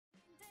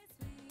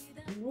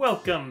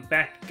Welcome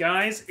back,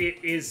 guys.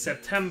 It is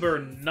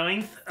September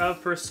 9th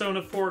of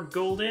Persona 4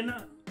 Golden.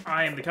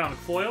 I am the Comic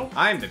Foil.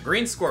 I'm the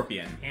Green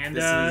Scorpion. And,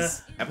 this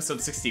is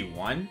episode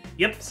 61?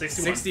 Yep,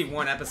 61.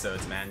 61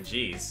 episodes, man.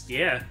 Jeez.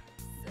 Yeah.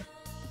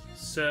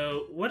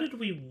 So, what did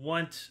we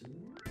want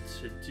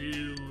to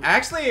do? I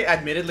actually,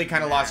 admittedly,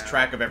 kind of lost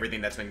track of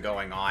everything that's been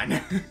going on.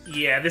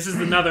 Yeah, this is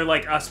another,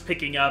 like, us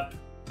picking up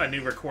a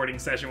new recording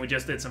session. We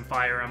just did some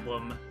Fire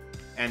Emblem.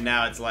 And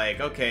now it's like,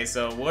 okay,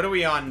 so what are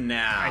we on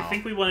now? I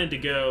think we wanted to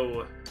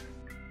go...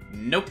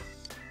 Nope.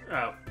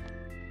 Oh.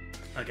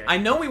 Okay. I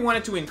know we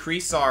wanted to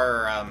increase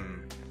our,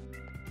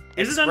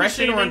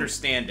 expression or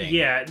understanding.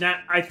 Yeah, now,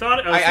 I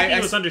thought, I was thinking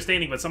it was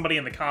understanding, but somebody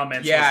in the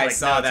comments was like, I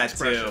saw no, that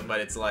expression. too,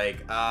 but it's like,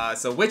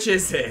 so which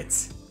is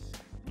it?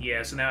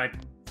 Yeah, so now I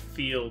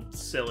feel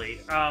silly.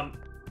 I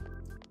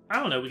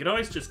don't know, we could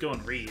always just go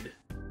and read.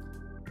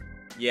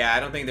 Yeah, I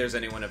don't think there's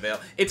anyone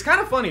available. It's kind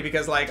of funny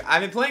because, like,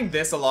 I've been playing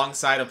this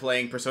alongside of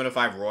playing Persona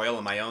 5 Royal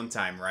in my own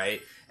time,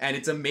 right? And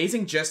it's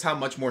amazing just how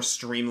much more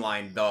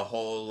streamlined the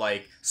whole,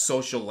 like,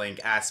 social link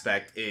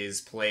aspect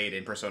is played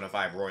in Persona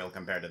 5 Royal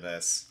compared to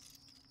this.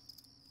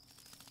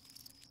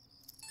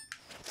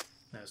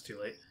 That was too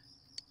late.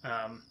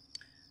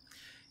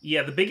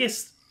 Yeah, the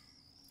biggest...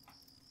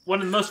 One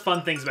of the most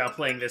fun things about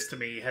playing this to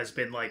me has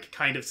been, like,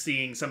 kind of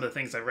seeing some of the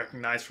things I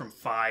recognize from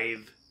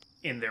 5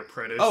 in their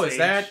proto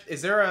stage.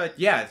 Is there a...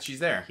 Yeah, she's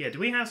there. Yeah, do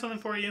we have something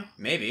for you?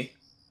 Maybe.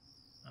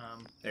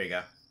 There you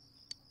go.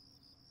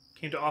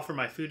 Came to offer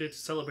my food to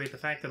celebrate the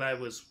fact that I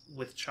was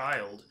with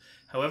child.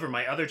 However,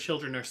 my other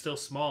children are still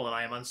small and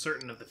I am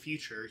uncertain of the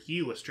future.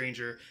 You, a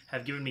stranger,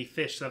 have given me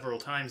fish several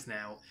times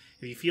now.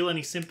 If you feel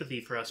any sympathy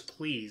for us,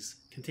 please,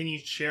 continue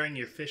sharing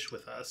your fish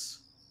with us.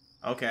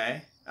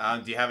 Okay.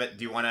 Do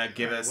you want to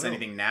give us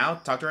anything now?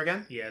 Talk to her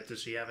again? Yeah,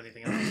 does she have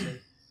anything else to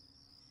say?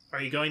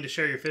 Are you going to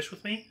share your fish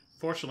with me?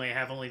 Fortunately, I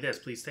have only this.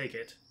 Please take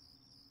it.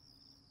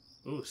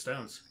 Ooh,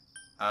 stones.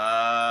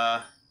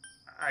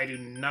 I do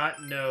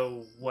not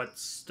know what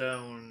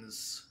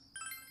stones...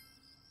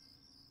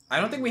 I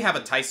don't think we have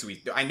a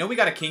Taisui. I know we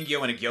got a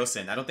Kingyo and a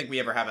Gyosen. I don't think we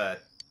ever got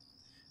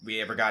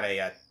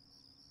a,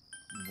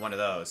 one of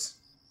those.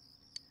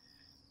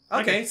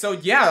 Okay, so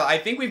yeah, I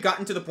think we've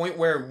gotten to the point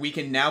where we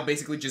can now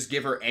basically just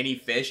give her any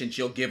fish and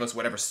she'll give us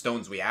whatever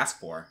stones we ask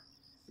for.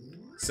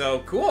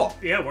 So, cool.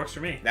 Yeah, works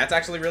for me. That's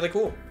actually really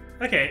cool.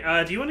 Okay,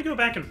 do you want to go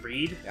back and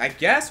read? I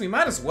guess we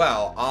might as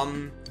well.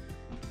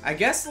 I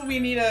guess we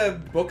need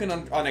a book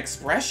on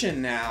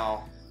expression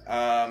now.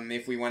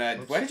 If we want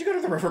to... Why did you go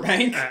to the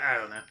riverbank? I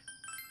don't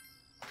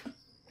know.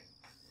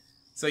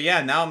 So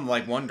yeah, now I'm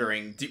like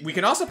wondering... we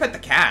can also pet the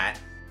cat.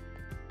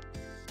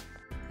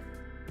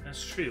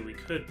 That's true, we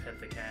could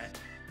pet the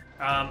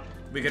cat.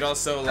 We could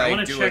also,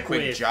 like, do a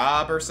quick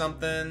job or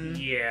something.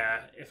 Yeah,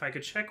 if I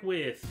could check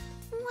with...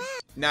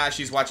 Nah,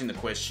 she's watching the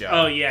quiz show.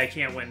 Oh yeah, I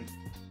can't when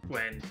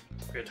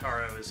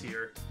Ryotaro is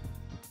here.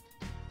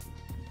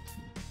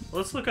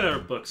 Let's look at our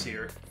books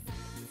here.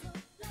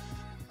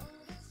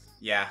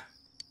 Yeah.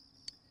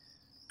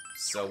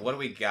 So what do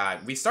we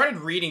got? We started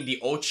reading the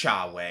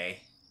Ocha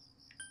way,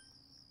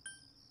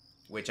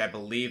 which I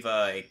believe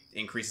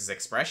increases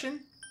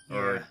expression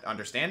or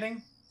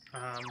understanding.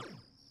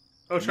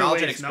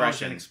 Knowledge and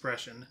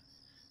expression.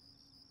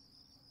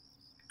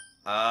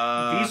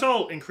 These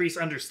all increase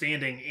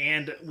understanding,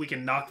 and we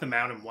can knock them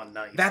out in one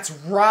night. That's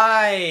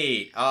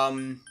right.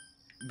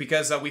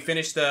 Because we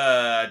finished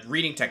the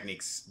reading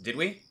techniques, did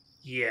we?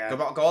 Yeah.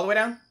 Go all the way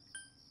down?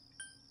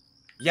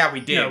 Yeah,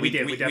 we did. No, we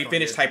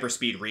finished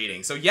hyperspeed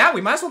reading. So yeah,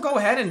 we might as well go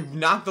ahead and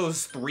knock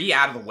those 3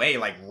 out of the way,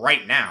 like,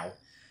 right now.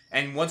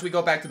 And once we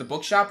go back to the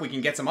bookshop, we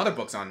can get some other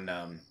books on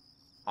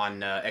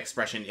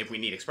expression if we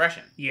need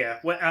expression. Yeah.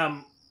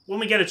 When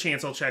we get a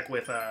chance, I'll check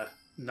with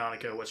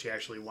Nanako what she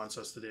actually wants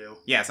us to do.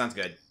 Yeah, sounds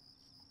good.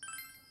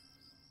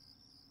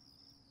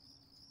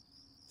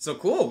 So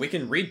cool, we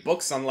can read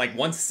books on, like,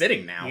 one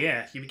sitting now.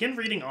 Yeah, you begin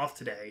reading off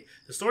today.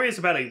 The story is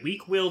about a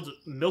weak-willed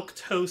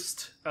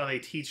milquetoast of a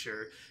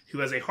teacher who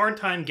has a hard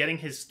time getting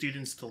his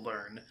students to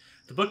learn.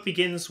 The book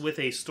begins with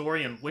a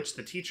story in which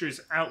the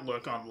teacher's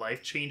outlook on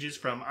life changes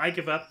from I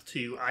give up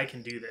to I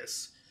can do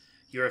this.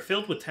 You are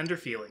filled with tender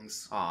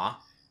feelings. Aww.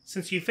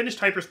 Since you finished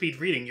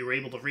hyperspeed reading, you were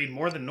able to read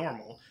more than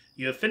normal.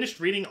 You have finished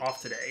reading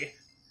off today.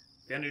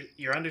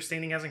 Your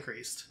understanding has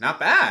increased.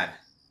 Not bad.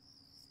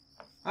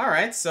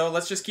 Alright, so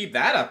let's just keep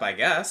that up, I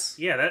guess.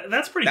 Yeah,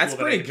 that's pretty cool. That's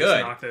pretty good.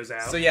 Just knock those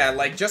out. So yeah,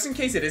 like, just in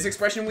case it is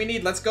expression we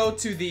need, let's go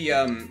to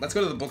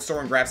the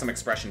bookstore and grab some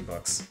expression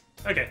books.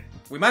 Okay.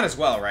 We might as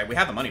well, right? We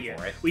have the money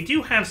for it. We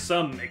do have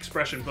some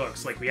expression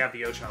books, like we have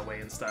the Ocha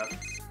Way and stuff.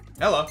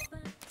 Hello.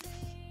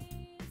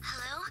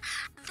 Hello,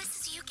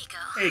 this is Yukiko.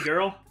 Hey,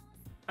 girl.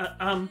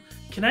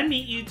 Can I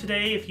meet you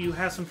today if you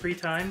have some free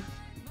time?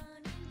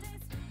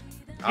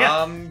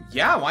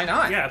 Yeah, why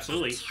not? Yeah,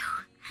 absolutely.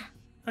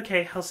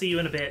 Okay, I'll see you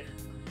in a bit.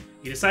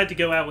 You decide to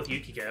go out with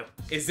Yukiko.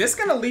 Is this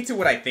gonna lead to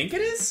what I think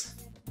it is?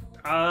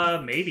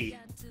 Maybe.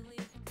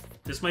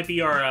 This might be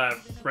our,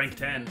 rank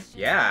 10.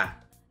 Yeah.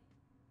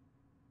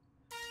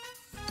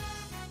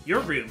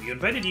 Your room. You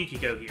invited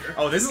Yukiko here.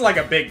 Oh, this is like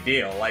a big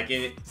deal. Like,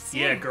 So,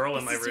 Yeah, girl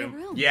in this my is your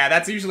room. yeah,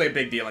 that's usually a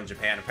big deal in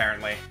Japan,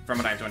 apparently, from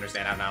what I have to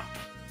understand out now.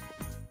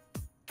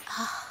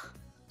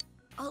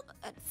 Oh,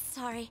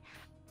 sorry.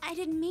 I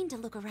didn't mean to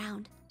look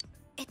around.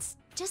 It's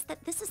just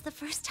that this is the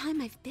first time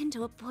I've been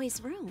to a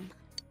boy's room.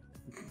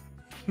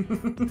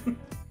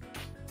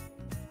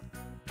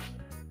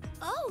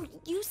 Oh,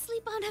 you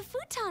sleep on a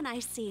futon, I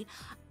see.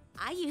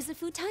 I use a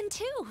futon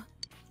too.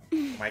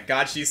 Oh my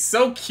god, she's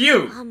so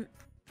cute!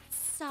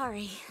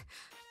 Sorry.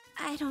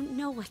 I don't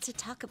know what to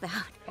talk about.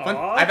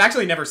 Aw. I've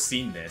actually never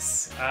seen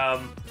this.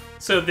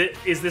 So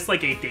is this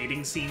like a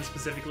dating scene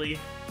specifically,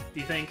 do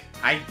you think?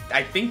 I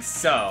think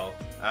so.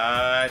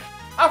 I'll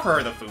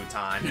prefer the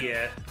futon.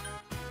 Yeah.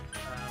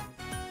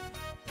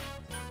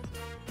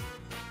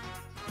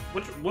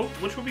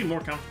 Which would be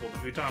more comfortable, the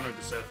futon or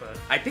the sofa?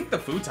 I think the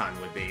futon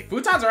would be.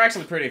 Futons are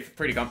actually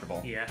pretty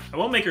comfortable. Yeah. I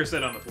won't make her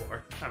sit on the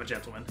floor. I'm a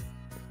gentleman.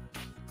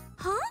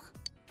 Huh?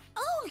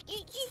 Oh,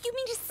 you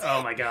mean to say...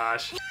 Oh my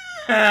gosh.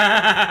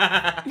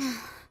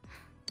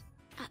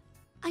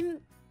 I'm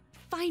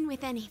fine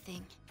with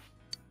anything.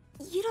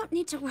 You don't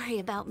need to worry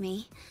about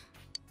me.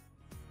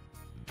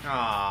 You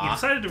Aww.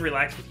 decided to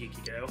relax with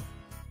Yukiko.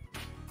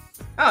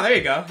 Oh, there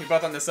you go. You're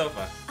both on the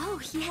sofa.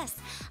 Oh, yes.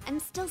 I'm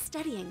still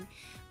studying.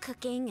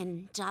 Cooking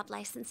and job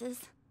licenses.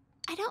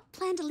 I don't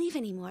plan to leave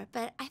anymore,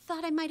 but I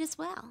thought I might as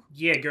well.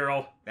 Yeah,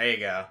 girl. There you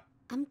go.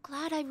 I'm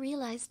glad I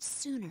realized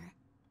sooner.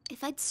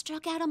 If I'd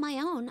struck out on my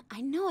own,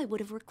 I know I would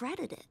have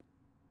regretted it.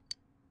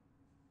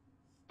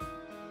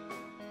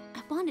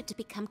 I wanted to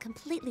become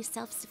completely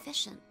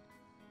self-sufficient.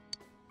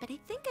 But I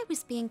think I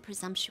was being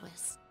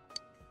presumptuous.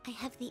 I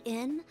have the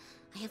inn,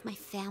 I have my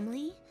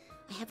family,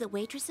 I have the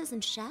waitresses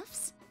and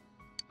chefs.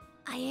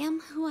 I am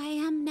who I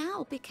am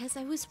now because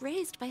I was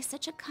raised by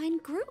such a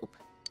kind group.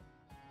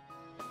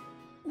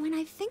 When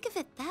I think of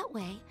it that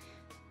way,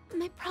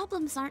 my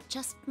problems aren't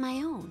just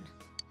my own.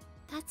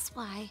 That's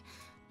why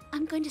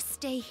I'm going to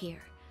stay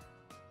here,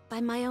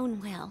 by my own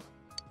will.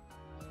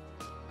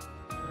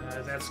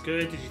 That's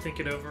good. Did you think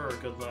it over, or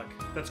good luck?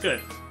 That's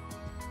good.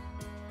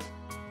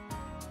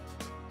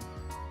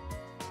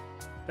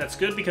 That's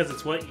good because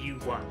it's what you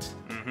want.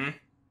 Mm-hmm.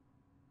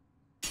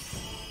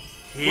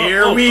 Whoa,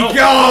 Here we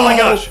go! Oh my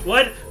gosh,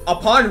 what?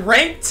 Upon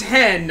rank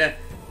 10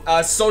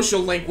 social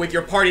link with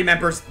your party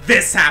members,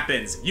 this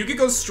happens.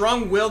 Yukiko's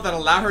strong will that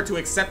allow her to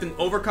accept and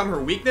overcome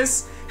her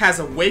weakness has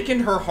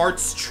awakened her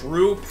heart's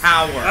true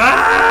power.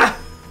 Ah!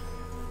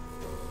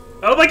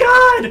 Oh my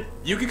god!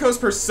 Yukiko's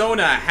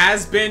persona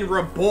has been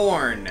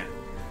reborn.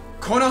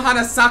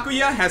 Konohana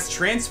Sakuya has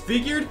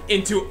transfigured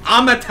into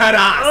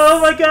Amaterasu.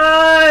 Oh my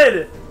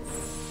god!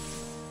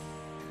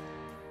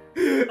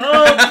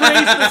 Oh,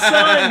 praise the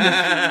sun!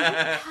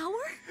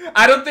 Power?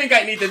 I don't think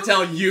I need to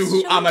tell you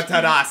who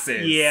Amaterasu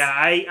is. Yeah,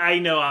 I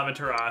know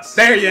Amaterasu.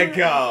 There you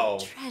go.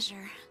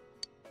 Treasure.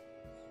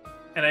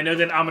 And I know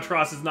that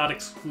Amaterasu is not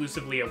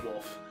exclusively a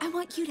wolf. I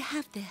want you to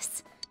have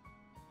this.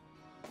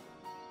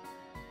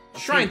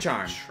 Shrine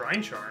charm.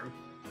 Shrine charm?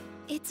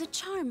 It's a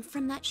charm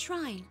from that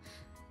shrine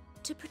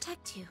to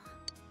protect you.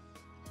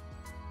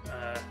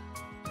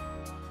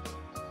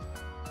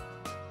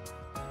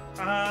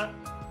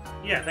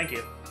 Yeah, thank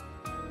you.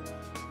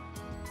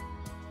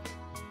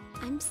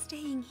 I'm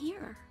staying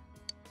here.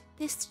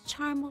 This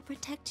charm will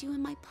protect you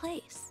in my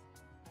place.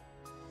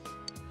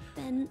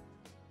 Then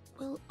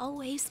we'll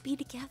always be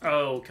together.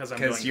 Oh, because I'm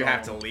going Because you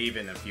have to home. leave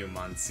in a few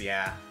months,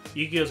 yeah.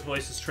 Yukiko's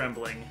voice is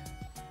trembling.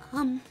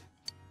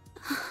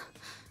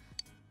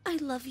 I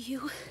love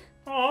you.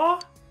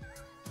 Aww.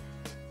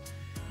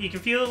 You can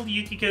feel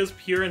Yukiko's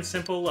pure and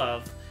simple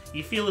love.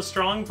 You feel a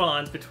strong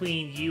bond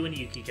between you and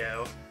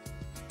Yukiko.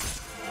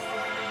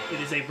 It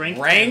is a rank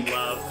 10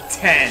 love.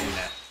 10.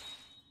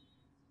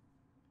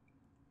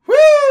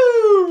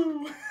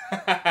 Woo!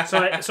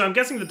 So I'm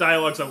guessing the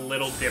dialogue's a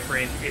little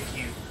different if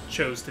you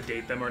chose to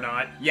date them or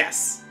not.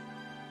 Yes.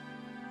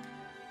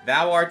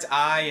 Thou art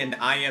I, and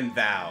I am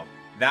thou.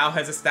 Thou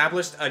has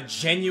established a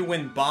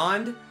genuine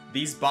bond.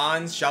 These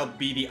bonds shall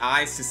be the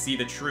eyes to see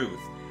the truth.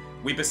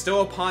 We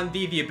bestow upon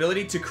thee the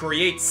ability to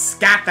create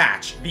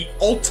Scathach, the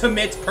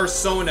ultimate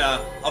persona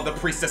of the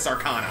Priestess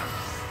Arcana.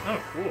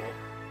 Oh, cool.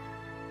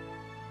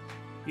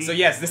 So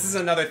yes, this is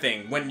another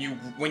thing. When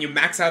you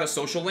max out a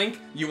social link,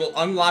 you will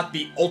unlock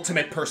the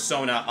ultimate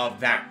persona of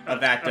that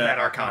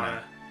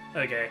Arcana.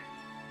 Okay.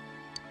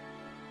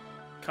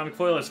 Comic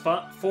Foil has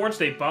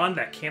forged a bond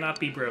that cannot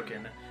be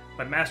broken.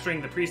 By mastering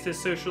the Priestess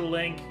social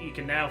link, you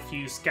can now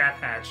fuse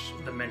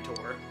Scathach, the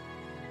Mentor.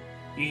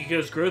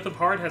 Yukiko's growth of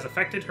heart has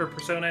affected her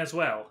persona as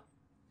well.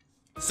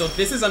 So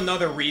this is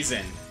another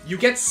reason you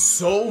get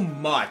so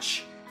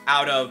much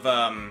out of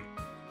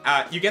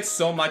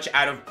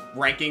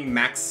ranking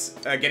max,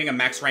 getting a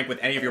max rank with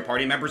any of your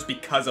party members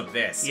because of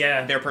this.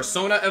 Yeah. Their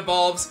persona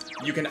evolves.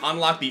 You can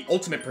unlock the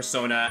ultimate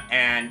persona,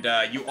 and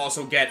you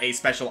also get a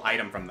special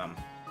item from them.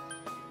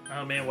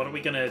 Oh man, what are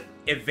we gonna...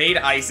 Evade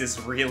Ice is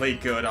really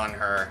good on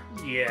her.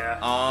 Yeah.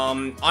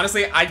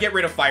 Honestly, I'd get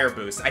rid of Fire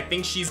Boost. I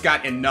think she's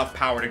got enough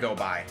power to go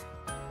by.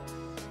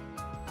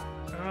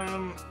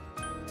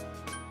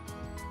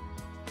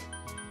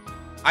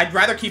 I'd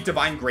rather keep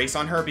Divine Grace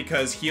on her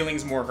because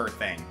healing's more her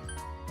thing.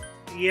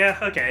 Yeah,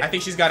 okay. I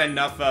think she's got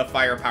enough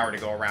firepower to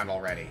go around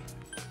already.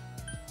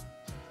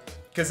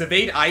 Because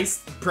Evade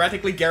Ice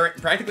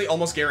practically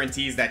almost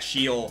guarantees that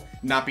she'll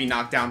not be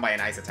knocked down by an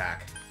ice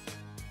attack.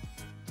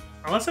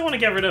 Unless I want to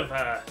get rid of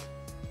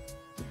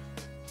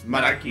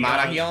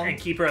Maragion and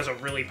keep her as a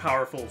really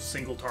powerful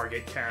single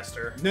target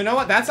caster. You know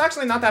what? That's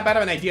actually not that bad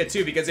of an idea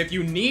too, because if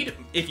you need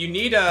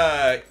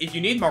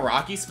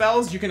Maraki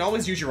spells, you can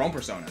always use your own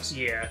personas.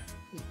 Yeah.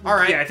 All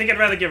right. Yeah, I think I'd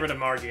rather get rid of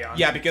Margion.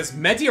 Yeah, because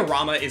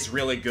Mediorama is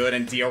really good,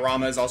 and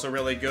Diorama is also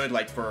really good,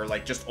 like for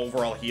just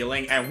overall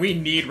healing, and we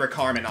need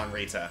Recarmen on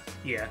Rita.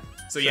 Yeah.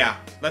 So yeah,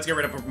 let's get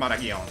rid of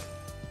Maragion.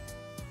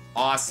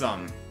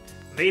 Awesome.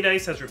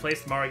 Vadice has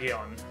replaced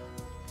Margion.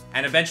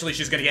 And eventually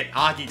she's gonna get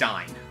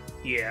Agidine.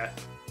 Yeah.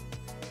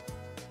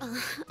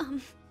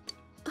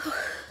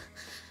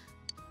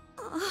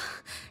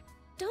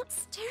 Don't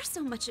stare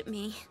so much at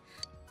me.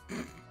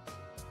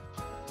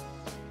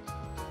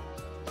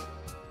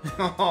 Aww.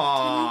 Can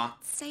I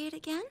say it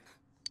again?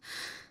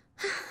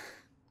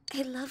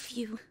 I love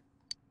you.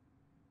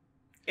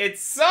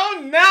 It's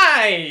so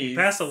nice!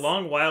 Pass a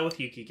long while with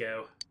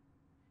Yukiko.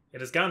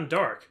 It has gotten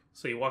dark,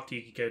 so you walk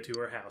Yukiko to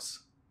her house.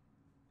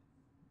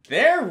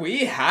 There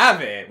we have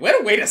it! What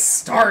a way to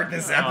start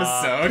this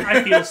episode!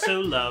 I feel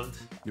so loved.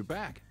 You're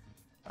back.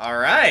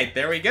 Alright,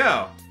 there we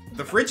go.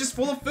 The fridge is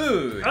full of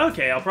food.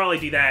 Okay, I'll probably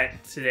do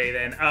that today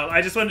then.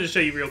 I just wanted to show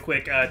you real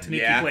quick,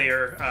 Tanuki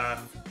player,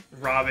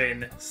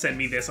 Robin sent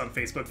me this on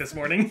Facebook this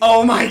morning.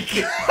 Oh my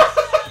god!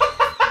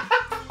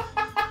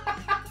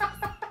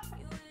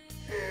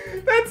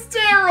 That's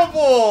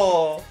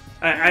terrible!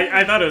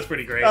 I thought it was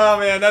pretty great. Oh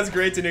man, that's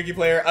great, Tanuki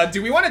player.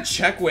 Do we want to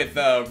check with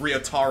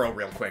Ryotaro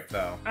real quick,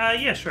 though?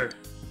 Yeah, sure.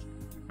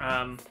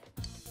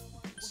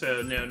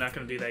 So no, not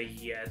gonna do that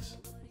yet.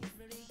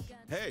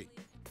 Hey.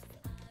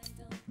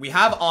 We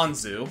have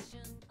Anzu.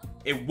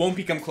 It won't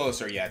become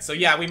closer yet, so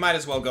yeah, we might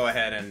as well go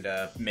ahead and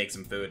make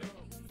some food.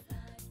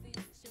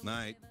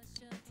 Night.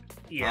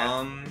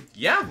 Yeah.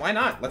 Yeah, why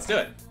not? Let's do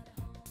it.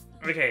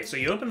 Okay, so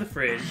you open the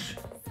fridge.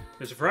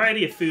 There's a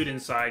variety of food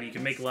inside. You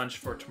can make lunch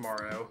for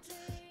tomorrow.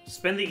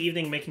 Spend the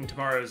evening making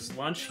tomorrow's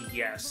lunch?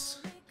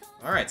 Yes.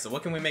 Alright, so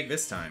what can we make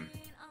this time?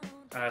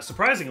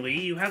 Surprisingly,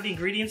 you have the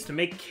ingredients to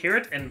make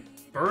carrot and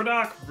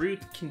burdock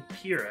root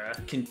kimpira.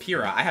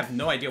 Kimpira. I have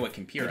no idea what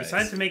Kimpira You is.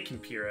 decided to make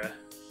kimpira.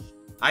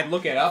 I'd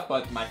look it up,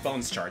 but my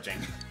phone's charging.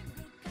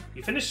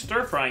 You finish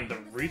stir-frying the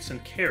roots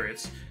and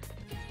carrots.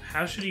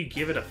 How should you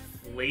give it a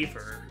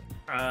flavor?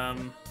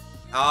 Either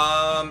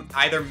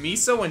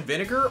miso and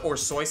vinegar or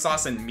soy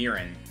sauce and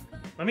mirin.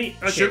 Let me...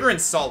 Okay. Sugar and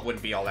salt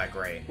wouldn't be all that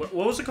great. What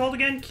was it called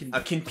again?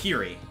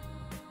 Kinpiri.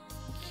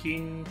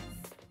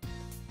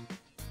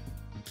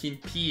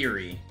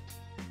 Kinpiri.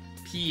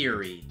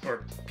 Piri.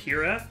 Or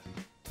pira?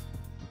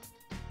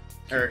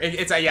 Or,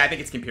 yeah, I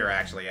think it's Kimpira,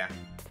 actually, yeah.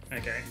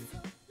 Okay.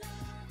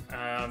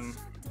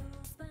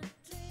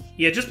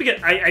 Yeah, just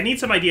because I need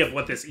some idea of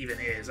what this even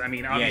is. I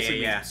mean,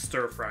 obviously we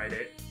stir-fried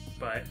it,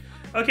 but...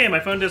 Okay,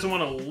 my phone doesn't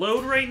want to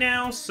load right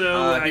now,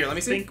 so here, I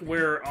think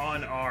we're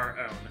on our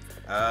own.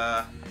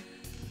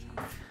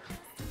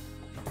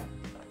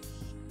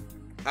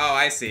 Oh,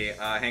 I see.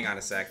 Hang on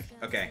a sec.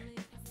 Okay.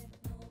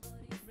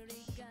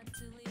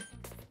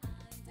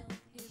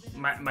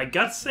 My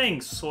gut's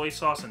saying soy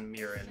sauce and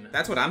mirin.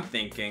 That's what I'm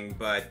thinking,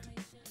 but...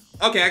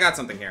 Okay, I got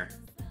something here.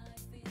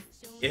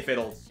 If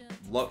it'll...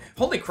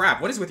 Holy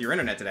crap, what is with your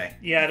internet today?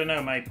 Yeah, I don't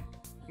know, my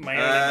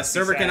internet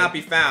server cannot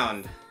be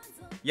found.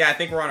 Yeah, I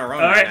think we're on our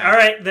own right now.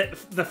 Alright,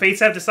 the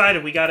fates have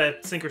decided we gotta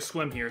sink or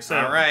swim here, so...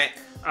 Alright.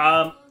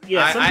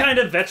 Yeah, some kind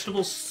of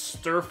vegetable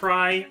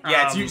stir-fry.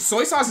 Yeah,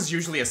 soy sauce is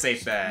usually a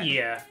safe bet.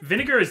 Yeah,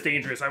 vinegar is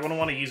dangerous. I wouldn't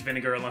want to use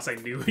vinegar unless I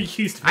knew we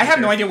used vinegar. I have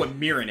no idea what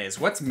mirin is.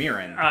 What's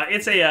mirin?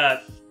 It's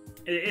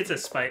a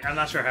spice. I'm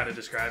not sure how to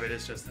describe it.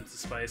 It's a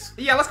spice.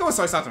 Yeah, let's go with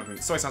soy sauce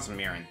and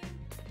mirin.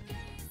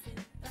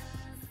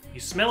 You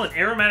smell an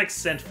aromatic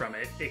scent from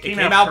it. It came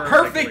out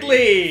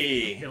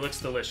perfectly! It looks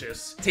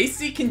delicious.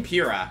 Tasty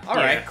Kimpira.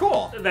 Alright,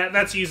 cool.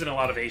 That's used in a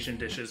lot of Asian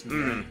dishes.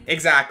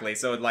 Exactly.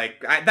 So, like,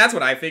 that's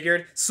what I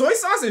figured. Soy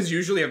sauce is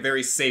usually a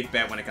very safe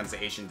bet when it comes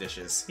to Asian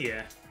dishes.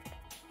 Yeah.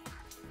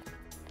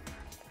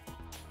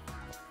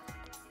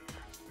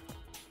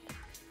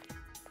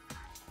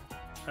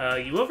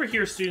 You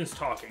overhear students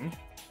talking.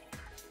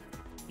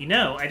 You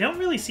know, I don't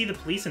really see the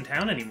police in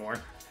town anymore.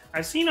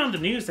 I've seen on the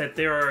news that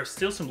there are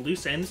still some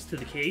loose ends to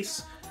the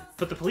case,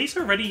 but the police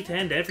are ready to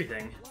end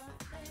everything.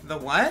 The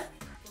what?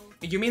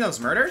 You mean those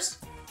murders?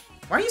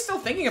 Why are you still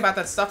thinking about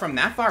that stuff from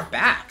that far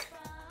back?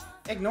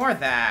 Ignore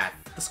that.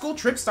 The school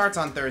trip starts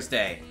on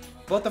Thursday.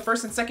 Both the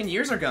first and second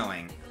years are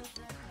going.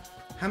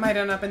 I might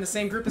end up in the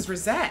same group as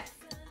Rosette.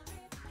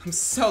 I'm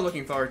so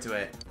looking forward to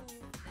it.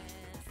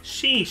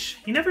 Sheesh,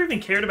 you never even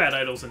cared about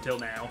idols until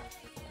now.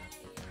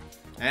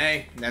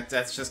 Hey,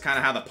 that's just kind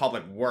of how the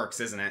public works,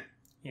 isn't it?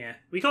 Yeah,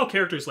 we call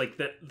characters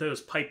like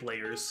those pipe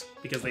layers,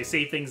 because they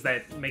say things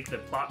that make the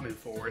plot move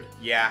forward.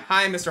 Yeah,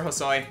 hi, Mr.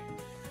 Hosoi.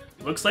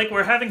 Looks like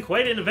we're having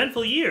quite an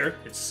eventful year.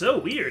 It's so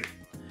weird.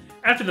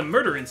 After the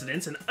murder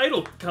incidents, an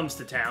idol comes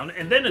to town,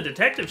 and then a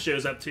detective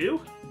shows up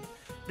too.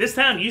 This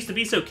town used to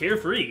be so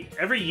carefree.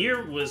 Every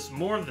year was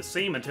more of the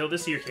same until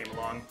this year came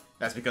along.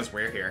 That's because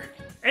we're here.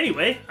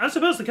 Anyway, I'm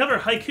supposed to cover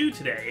haiku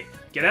today.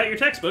 Get out your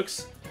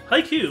textbooks.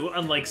 Haiku,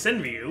 unlike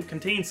senryu,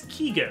 contains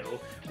kigo,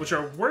 which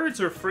are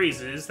words or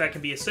phrases that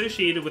can be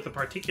associated with a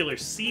particular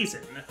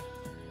season.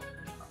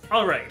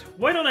 Alright,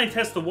 why don't I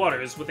test the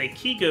waters with a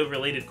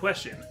kigo-related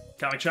question?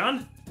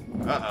 Kami-chan?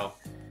 Uh-oh.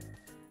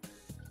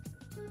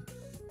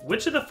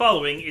 Which of the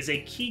following is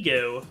a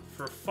kigo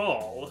for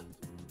fall?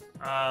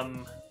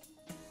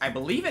 I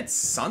believe it's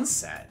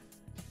sunset.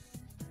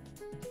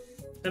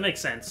 That makes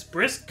sense.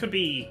 Brisk could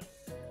be...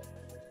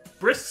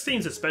 Brisk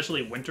seems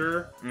especially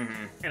winter,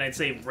 and I'd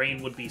say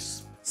rain would be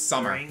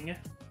spring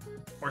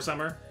or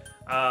summer.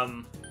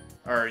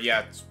 Or,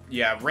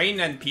 yeah, rain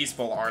and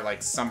peaceful are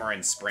like summer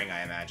and spring,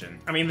 I imagine.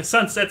 I mean, the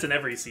sun sets in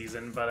every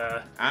season,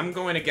 but, I'm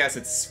going to guess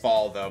it's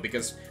fall, though,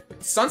 because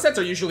sunsets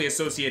are usually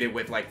associated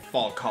with, like,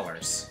 fall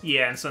colors.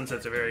 yeah, and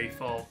sunsets are very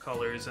fall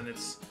colors, and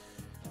it's...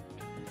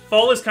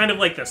 Fall is kind of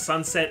like the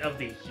sunset of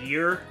the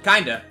year.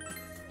 Kinda.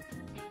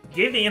 You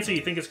gave the answer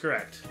you think is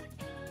correct.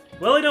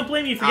 Well, I don't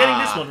blame you for getting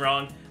this one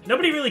wrong.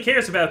 Nobody really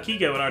cares about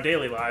kigo in our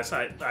daily lives.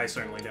 I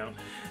certainly don't.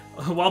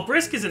 While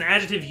brisk is an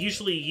adjective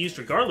usually used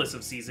regardless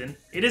of season,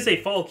 it is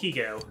a fall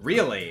kigo.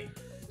 Really?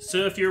 So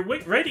if you're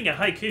writing a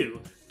haiku,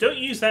 don't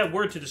use that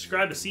word to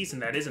describe a season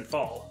that isn't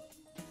fall.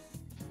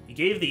 You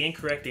gave the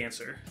incorrect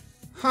answer.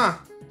 Huh.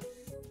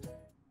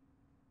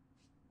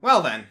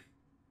 Well then.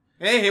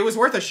 Hey, it was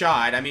worth a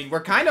shot. I mean,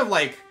 we're kind of,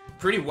 like,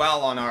 pretty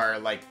well on our,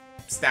 like,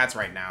 stats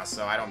right now,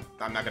 so I'm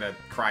not gonna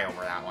cry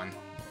over that one.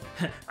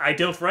 I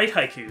don't write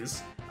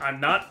haikus.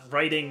 I'm not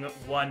writing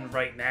one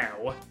right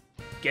now.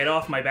 Get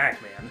off my back,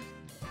 man.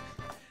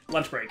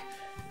 Lunch break.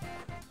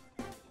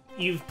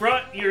 You've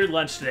brought your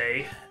lunch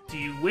today. Do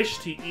you wish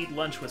to eat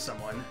lunch with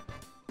someone?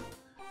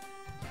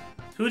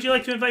 Who would you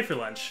like to invite for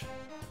lunch?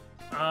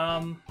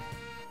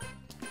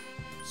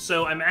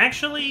 So I'm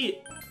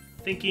actually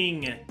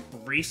thinking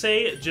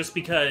Rise, just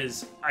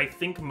because I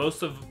think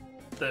most of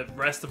the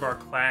rest of our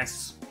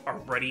class are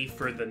ready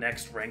for the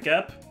next rank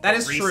up. That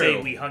is true.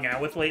 Rise we hung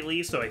out with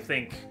lately, so I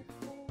think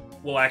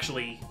we'll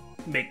actually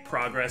make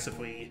progress if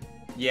we...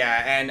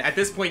 Yeah, and at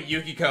this point,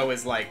 Yukiko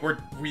is like, we're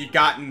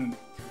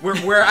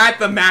at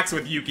the max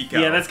with Yukiko.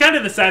 Yeah, that's kind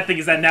of the sad thing,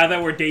 is that now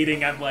that we're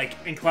dating, I'm, like,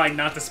 inclined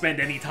not to spend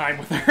any time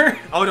with her.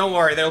 Oh, don't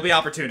worry, there'll be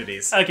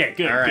opportunities. Okay,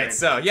 good, Alright, good.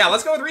 so, yeah,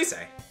 let's go with Rise.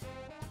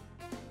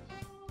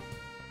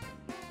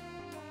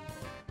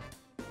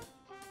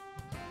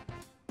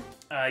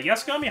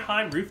 Yasugami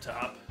High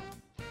Rooftop.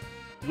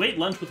 You ate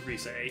lunch with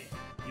Rise.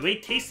 You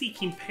ate tasty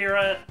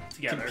Kimpira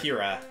together.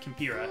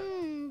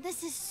 Kimpira.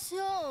 This is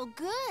so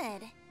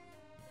good.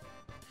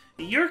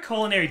 You're a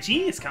culinary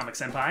genius, Comic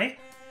Senpai.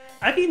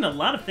 I've eaten a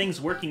lot of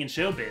things working in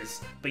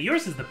showbiz, but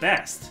yours is the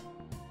best.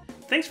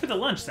 Thanks for the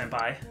lunch,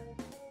 Senpai.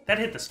 That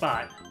hit the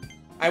spot.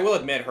 I will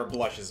admit, her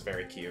blush is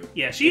very cute.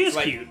 Yeah, she is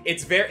like, cute.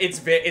 It's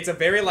a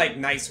very, like,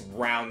 nice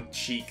round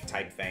cheek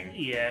type thing.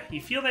 Yeah,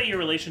 you feel that your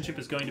relationship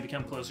is going to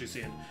become closer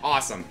soon.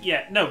 Awesome.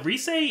 Yeah, no,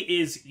 Rise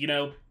is, you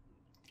know,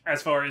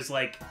 as far as,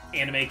 like,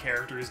 anime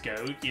characters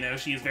go, you know,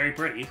 she is very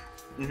pretty.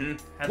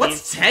 Mm-hmm.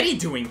 What's Teddy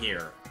doing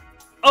here?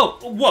 Oh,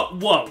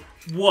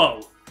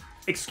 whoa.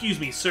 Excuse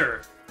me,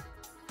 sir.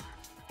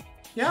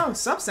 Yo,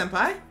 sup,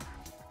 senpai?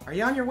 Are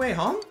you on your way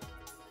home?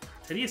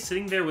 Teddy is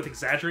sitting there with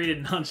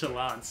exaggerated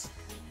nonchalance.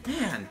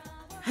 Man,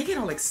 I get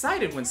all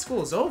excited when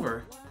school's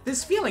over.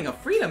 This feeling of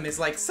freedom is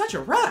like such a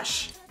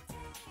rush.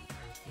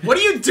 What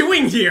are you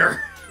doing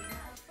here?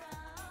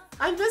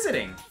 I'm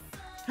visiting.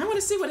 I want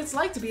to see what it's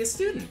like to be a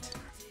student.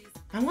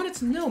 I wanted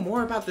to know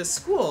more about this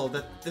school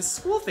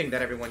thing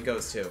that everyone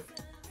goes to.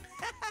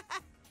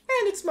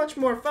 And it's much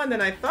more fun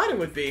than I thought it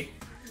would be.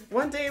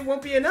 One day it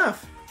won't be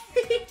enough.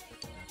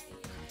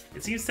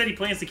 It seems Teddy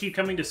plans to keep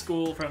coming to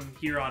school from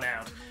here on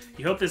out.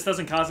 You hope this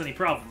doesn't cause any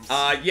problems.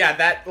 Yeah,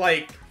 that,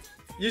 like...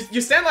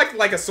 You stand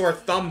like a sore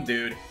thumb,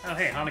 dude. Oh,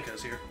 hey,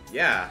 Hanako's here.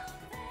 Yeah.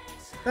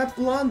 That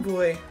blonde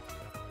boy.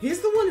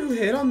 He's the one who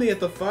hit on me at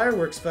the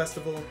fireworks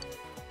festival.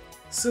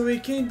 So he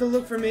came to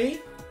look for me?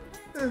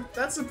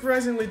 That's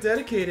surprisingly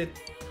dedicated.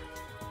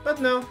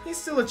 But no, he's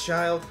still a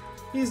child.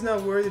 He's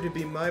not worthy to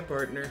be my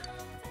partner.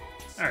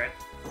 Alright.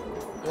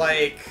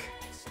 Like...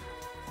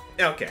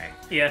 Okay.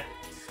 Yeah.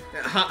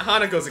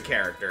 Hanako's a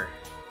character.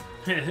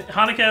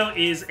 Hanako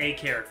is a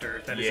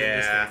character that is in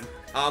this game.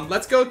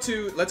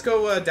 Let's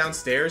go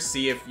downstairs,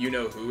 see if you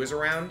know who is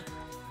around.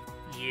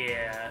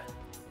 Yeah.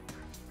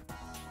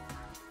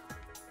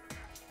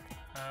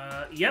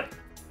 Yep.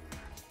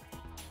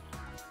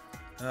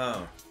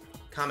 Oh,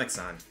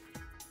 Comic-san.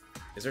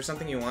 Is there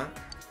something you want?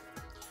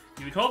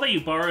 You recall that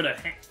you borrowed a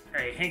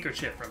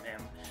handkerchief from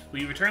him. Will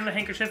you return the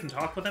handkerchief and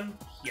talk with him?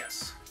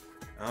 Yes.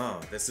 Oh,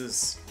 this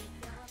is...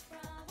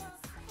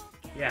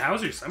 Yeah, how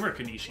was your summer,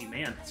 Kanishi?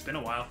 Man, it's been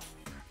a while.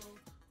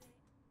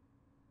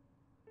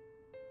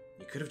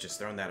 You could have just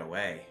thrown that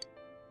away.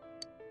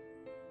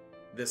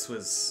 This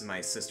was my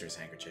sister's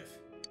handkerchief.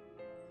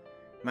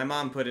 My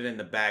mom put it in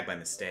the bag by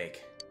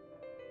mistake.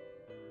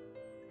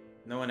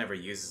 no one ever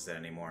uses it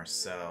anymore,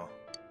 so...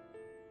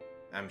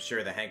 I'm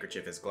sure the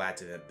handkerchief is glad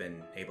to have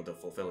been able to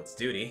fulfill its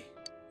duty.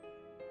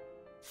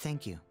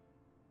 Thank you.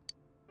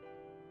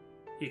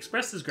 He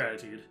expressed his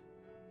gratitude.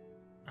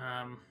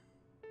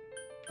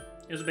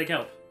 It was a big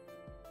help.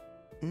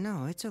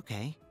 No, it's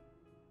okay.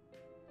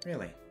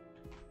 Really?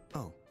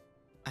 Oh,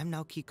 I'm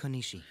Naoki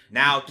Konishi.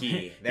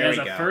 Naoki! There we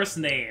go. He has a first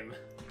name.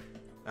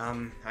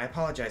 I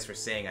apologize for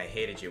saying I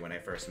hated you when I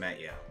first met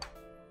you.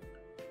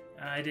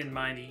 I didn't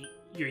mind.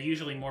 You're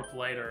usually more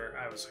polite or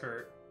I was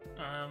hurt.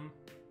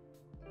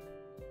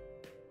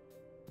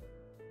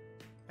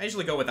 I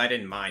usually go with I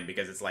didn't mind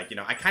because it's like, you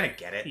know, I kind of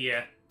get it.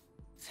 Yeah.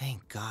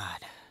 Thank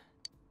God.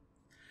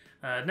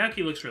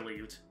 Naoki looks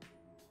relieved.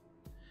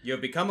 You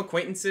have become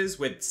acquaintances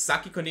with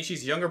Saki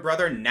Konishi's younger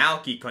brother,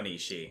 Naoki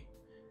Konishi.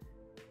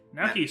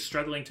 Naoki is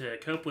struggling to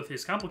cope with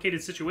his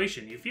complicated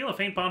situation. You feel a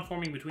faint bond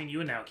forming between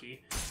you and Naoki.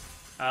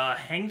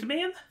 Hanged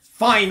Man?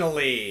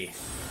 Finally!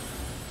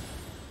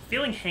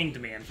 Feeling Hanged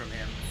Man from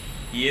him.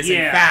 He is,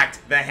 in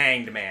fact, the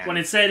Hanged Man. When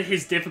it said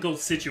his difficult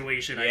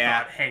situation, I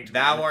thought Hanged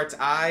Man. Thou art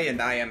I,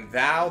 and I am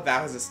thou.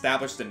 Thou hast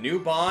established a new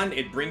bond.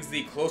 It brings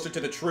thee closer to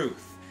the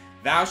truth.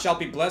 Thou shalt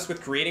be blessed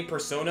with creating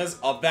personas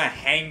of the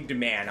Hanged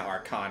Man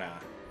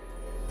Arcana.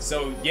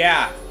 So,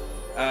 yeah,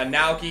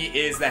 Naoki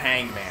is the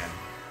Hanged Man.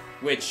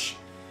 Which,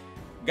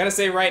 I'm gonna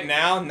say right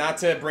now, not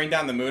to bring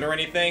down the mood or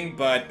anything,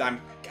 but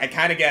I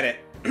kind of get it.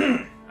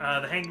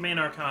 The Hanged Man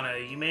Arcana,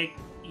 you make...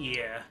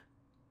 yeah.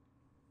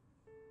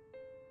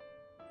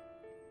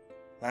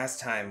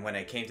 Last time, when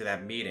I came to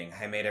that meeting,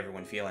 I made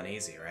everyone feel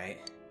uneasy,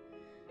 right?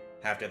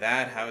 After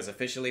that, I was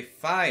officially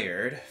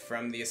fired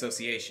from the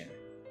association.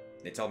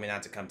 They told me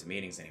not to come to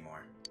meetings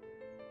anymore.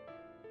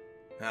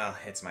 Well,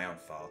 it's my own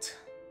fault.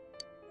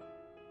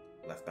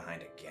 Left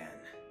behind again.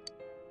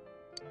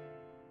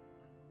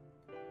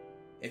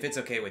 If it's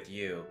okay with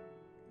you,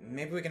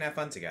 maybe we can have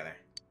fun together.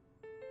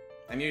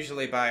 I'm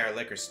usually by our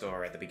liquor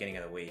store at the beginning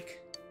of the week.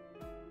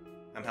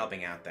 I'm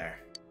helping out there.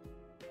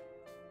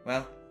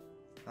 Well,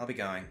 I'll be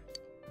going.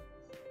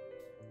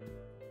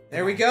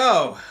 There we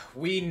go!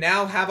 We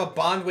now have a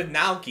bond with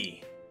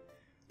Naoki.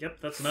 Yep,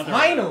 that's another...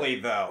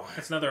 Finally, though!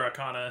 That's another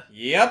Arcana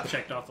Yep!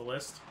 checked off the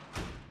list.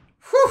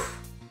 Whew!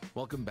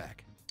 Welcome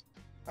back.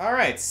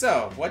 Alright,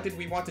 so, what did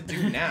we want to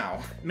do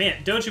now?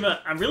 Man, Dojima,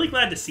 I'm really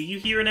glad to see you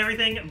here and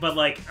everything, but,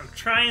 like, I'm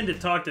trying to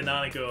talk to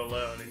Nanako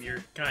alone, and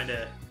you're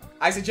kinda...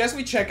 I suggest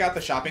we check out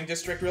the shopping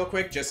district real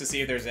quick, just to see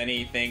if there's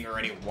anything or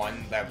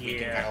anyone that we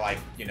can kind of, like,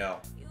 you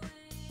know,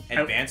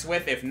 advance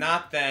with. If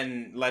not,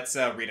 then let's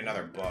read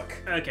another book.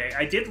 Okay,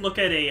 I did look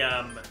at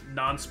a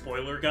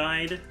non-spoiler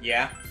guide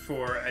Yeah?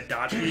 for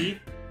Adachi,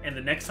 and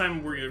the next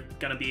time we're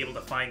gonna be able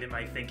to find him,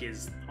 I think,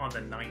 is on the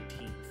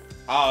 19th.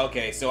 Oh,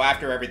 okay, so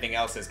after everything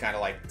else is kind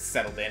of, like,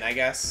 settled in, I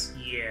guess?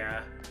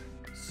 Yeah.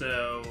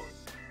 So,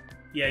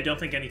 yeah, I don't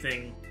think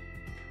anything...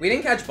 We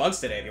didn't catch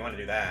bugs today, if you want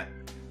to do that.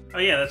 Oh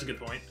yeah, that's a good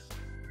point.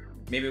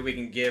 Maybe we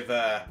can give,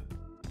 Ah,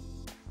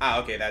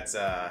 okay, that's,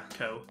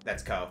 Ko.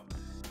 That's Ko.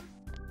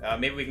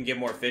 Maybe we can give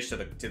more fish to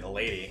the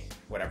lady,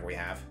 whatever we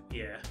have.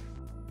 Yeah.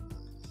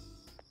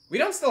 We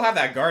don't still have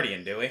that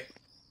guardian, do we?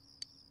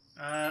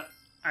 I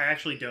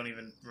actually don't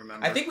even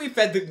remember. I think we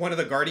fed one of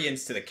the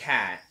guardians to the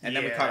cat, and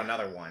then we Yeah. caught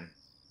another one.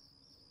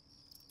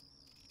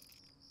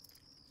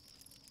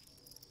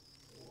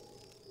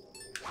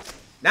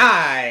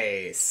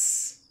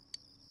 Nice!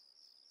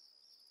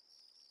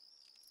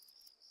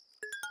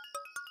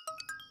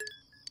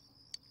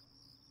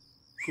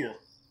 Cool.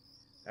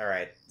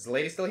 Alright, is the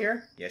lady still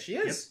here? Yes, she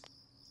is.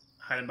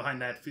 Hiding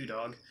behind that food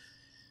dog.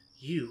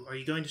 Are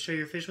you going to share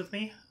your fish with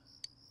me?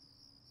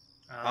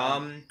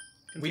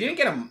 We didn't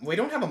get we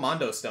don't have a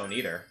Mondo Stone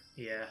either.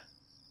 Yeah.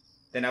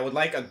 Then I would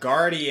like a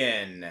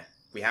guardian.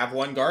 We have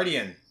one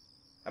guardian.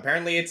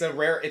 Apparently it's a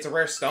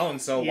rare stone,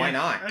 so why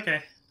not?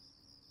 Okay.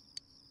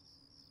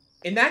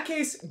 In that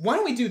case, why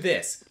don't we do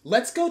this?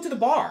 Let's go to the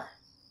bar.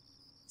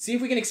 See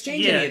if we can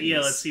exchange any of these. Yeah,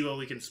 let's see what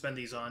we can spend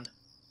these on.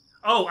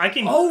 Oh, I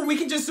can... Oh, we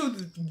can just...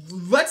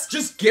 let's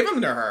just give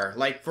them to her.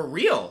 Like, for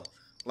real.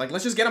 Like,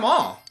 let's just get them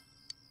all.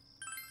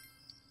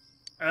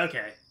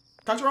 Okay.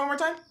 Talk to her one more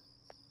time.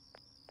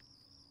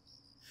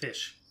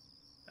 Fish.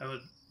 I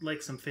would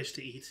like some fish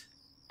to eat.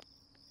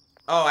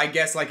 Oh, I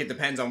guess, like, it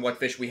depends on what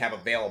fish we have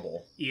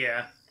available.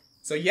 Yeah.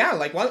 So, yeah,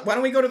 like, why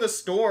don't we go to the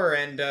store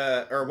and,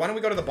 or why don't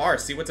we go to the bar,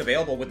 see what's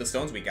available with the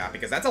stones we got,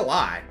 because that's a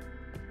lot.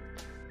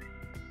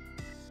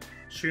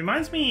 She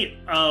reminds me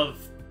of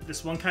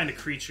this one kind of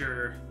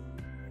creature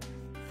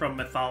from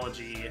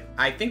mythology.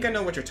 I think I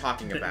know what you're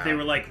talking about. They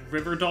were like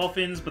river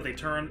dolphins, but they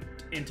turned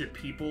into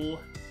people.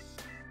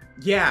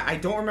 Yeah, I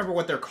don't remember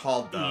what they're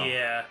called, though.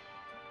 Yeah.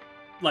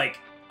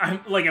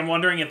 I'm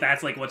wondering if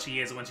that's like what she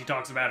is. When she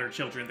talks about her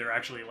children, they're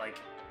actually like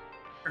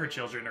her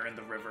children are in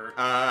the river.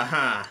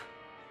 Uh-huh.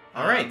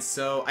 Alright,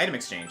 so item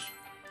exchange.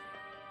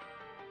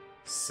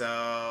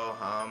 So,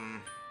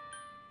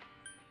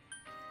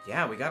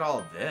 yeah, we got all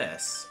of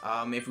this.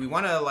 If we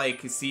want to,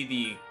 like,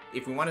 see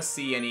if we want to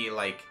see any,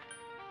 like...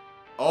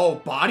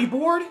 Oh,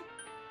 bodyboard?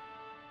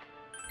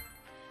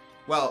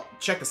 Well,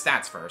 check the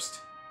stats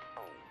first.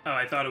 Oh,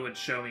 I thought it would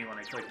show me when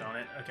I clicked on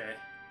it. Okay.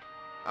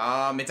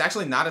 It's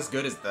actually not as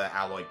good as the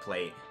alloy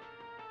plate.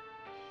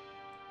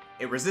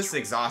 It resists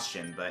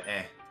exhaustion, but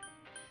eh.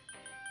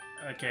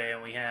 Okay,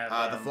 and we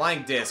have... The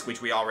flying disc,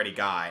 which we already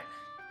got.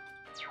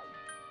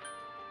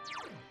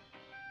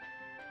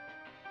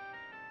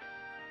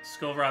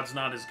 Skull Rod's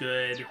not as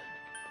good.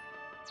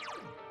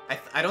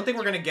 I don't think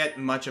we're gonna get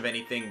much of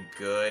anything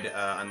good,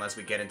 unless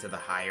we get into the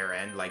higher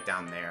end, like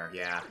down there,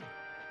 yeah.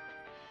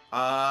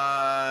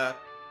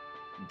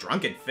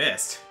 Drunken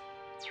Fist.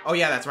 Oh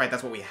yeah, that's right,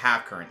 that's what we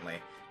have currently.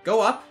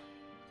 Go up.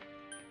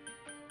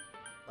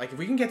 Like, if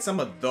we can get some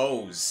of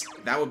those,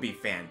 that would be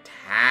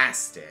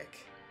fantastic.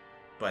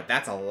 But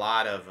that's a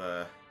lot of,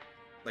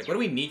 like, what do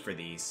we need for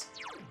these?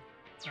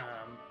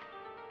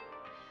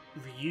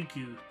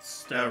 Ryugu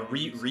Stones.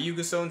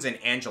 Ryugu Stones and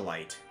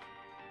Angelite.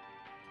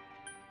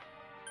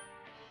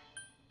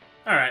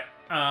 Alright,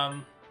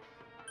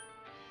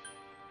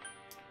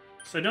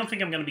 so I don't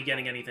think I'm going to be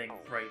getting anything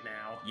right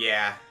now.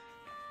 Yeah.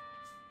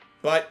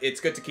 But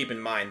it's good to keep in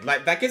mind.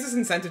 Like, that gives us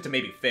incentive to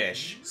maybe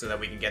fish, so that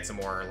we can get some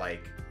more,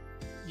 like...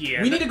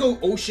 Yeah. We need to go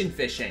ocean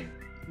fishing.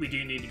 We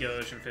do need to go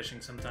ocean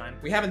fishing sometime.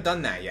 We haven't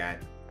done that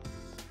yet.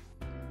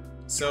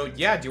 So,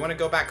 yeah, do you want to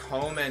go back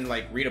home and,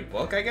 like, read a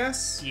book, I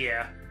guess?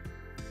 Yeah.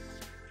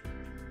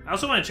 I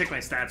also want to check my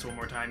stats one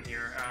more time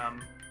here.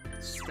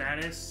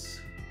 Status...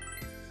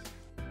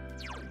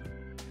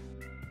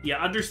 Yeah,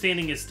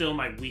 understanding is still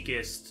my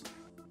weakest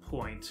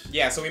point.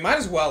 Yeah, so we might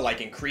as well, like,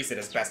 increase it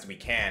as best we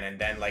can, and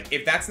then, like,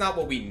 if that's not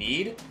what we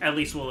need... At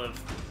least we'll have...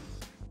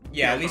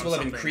 Yeah, at least we'll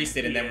have something. increased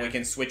it, and then we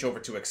can switch over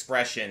to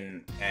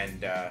expression,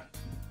 and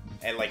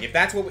like, if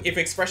that's what... If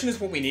expression is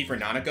what we need for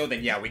Nanako,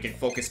 then yeah, we can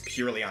focus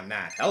purely on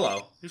that.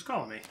 Hello. Who's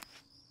calling me?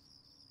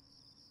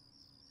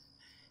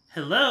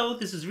 Hello,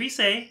 this is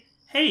Rise.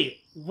 Hey,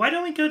 why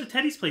don't we go to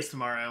Teddy's place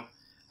tomorrow?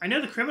 I know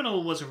the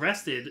criminal was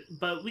arrested,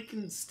 but we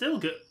can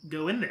still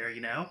go in there, you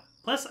know?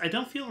 Plus, I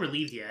don't feel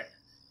relieved yet.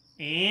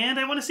 And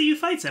I want to see you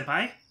fight,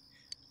 Senpai.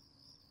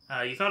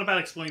 You thought about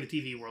exploring the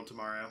TV world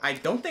tomorrow. I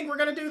don't think we're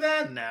gonna do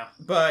that. No.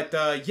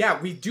 But,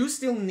 yeah, we do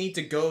still need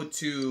to go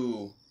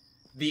to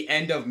the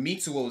end of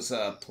Mitsuo's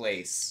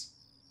place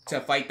to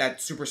fight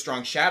that super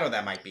strong shadow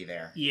that might be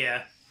there.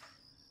 Yeah.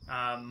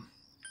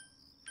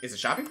 Is the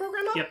shopping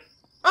program up? Yep.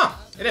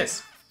 Oh, it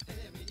is.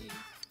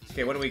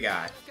 Okay, what do we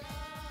got?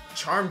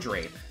 Charm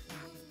Drape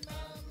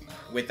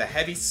with the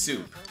heavy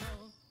soup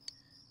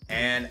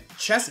and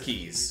chess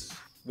keys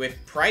with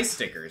price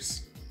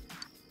stickers.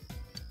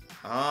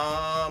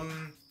 The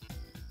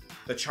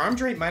Charm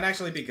Drape might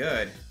actually be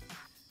good.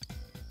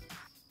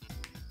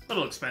 A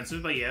little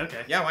expensive, but yeah,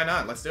 okay. Yeah, why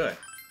not? Let's do it.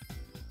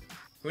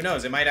 Who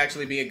knows? It might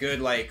actually be a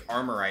good, like,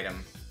 armor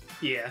item.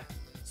 Yeah.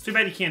 It's too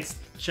bad you can't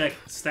check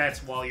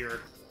stats while you're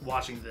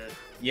watching the...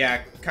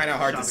 Yeah, kind of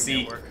hard to Shopping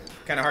see. network.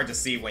 Kind of hard to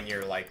see when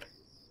you're, like,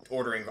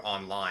 ordering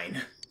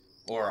online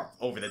or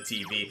over the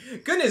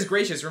TV. Goodness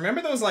gracious,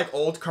 remember those, like,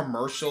 old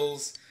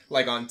commercials,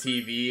 like, on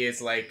TV?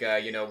 It's like,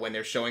 you know, when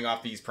they're showing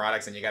off these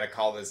products and you gotta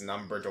call this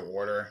number to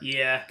order.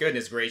 Yeah.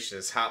 Goodness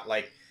gracious, how,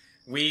 like,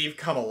 we've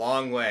come a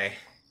long way.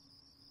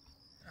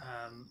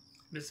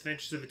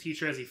 Misadventures of a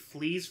teacher as he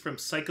flees from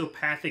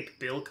psychopathic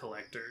bill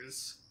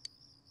collectors.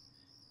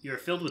 You are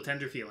filled with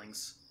tender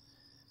feelings.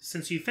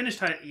 Since you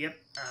finished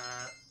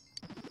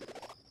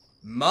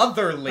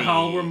Motherly!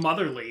 Oh, we're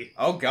motherly.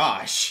 Oh,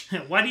 gosh.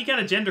 Why do you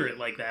gotta gender it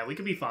like that? We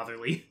could be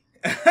fatherly.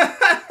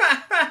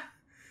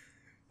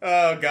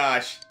 Oh,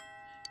 gosh.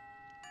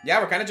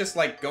 Yeah, we're kind of just,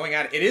 like, going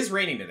at it. It is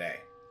raining today.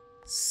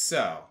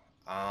 So,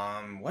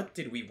 what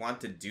did we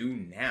want to do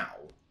now?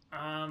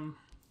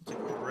 It's a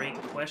great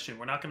question.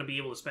 We're not going to be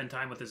able to spend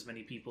time with as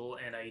many people,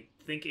 and I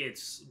think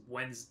it's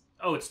Wednesday.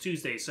 Oh, it's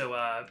Tuesday,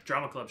 so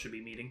Drama Club should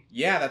be meeting.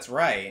 Yeah, that's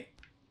right.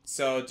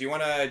 So, do you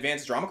want to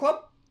advance Drama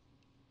Club?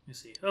 Let me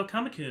see. Oh,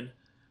 Kamakun.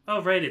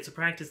 Oh, right, it's a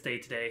practice day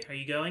today. Are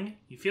you going?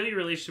 You feel your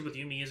relationship with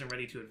Yumi isn't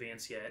ready to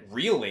advance yet.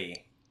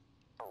 Really?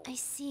 I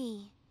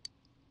see.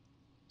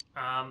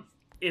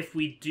 If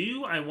we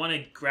do, I want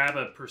to grab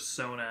a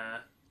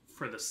persona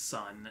for the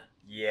sun.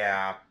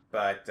 Yeah,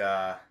 but,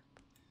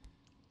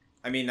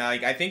 I mean,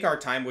 like, I think our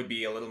time would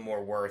be a little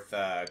more worth,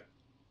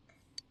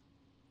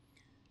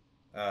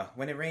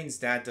 when it rains,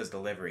 Dad does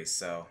deliveries,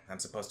 so I'm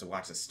supposed to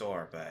watch the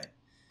store, but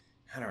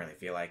I don't really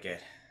feel like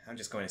it. I'm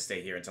just going to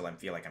stay here until I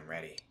feel like I'm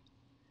ready.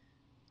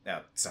 No,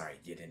 sorry,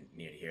 you didn't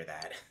need to hear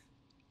that.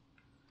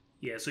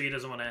 Yeah, so he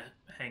doesn't want to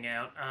hang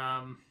out.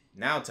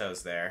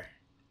 Naoto's there.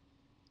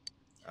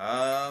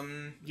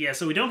 Yeah,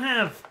 so we don't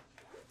have...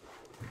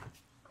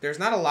 There's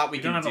not a lot we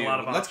can don't do. have a lot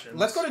of options.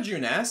 Let's go to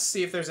Junes,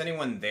 see if there's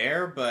anyone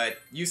there, but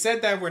you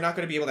said that we're not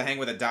going to be able to hang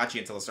with Adachi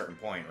until a certain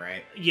point,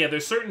 right? Yeah,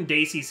 there's certain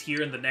daisies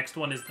here, and the next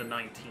one is the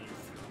 19th.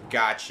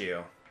 Got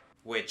you.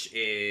 Which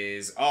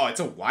is... Oh, it's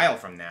a while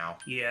from now.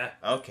 Yeah.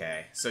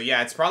 Okay. So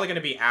yeah, it's probably going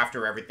to be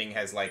after everything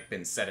has, like,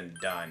 been said and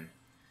done.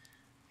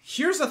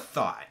 Here's a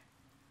thought.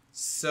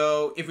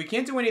 So, if we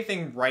can't do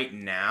anything right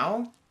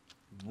now,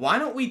 why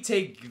don't we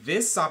take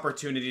this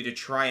opportunity to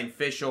try and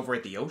fish over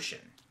at the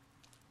ocean?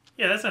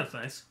 Yeah, that sounds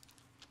nice.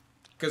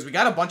 Because we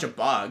got a bunch of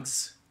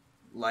bugs.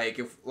 Like,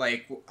 if,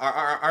 like,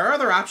 our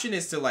other option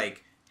is to,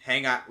 like,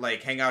 hang out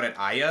at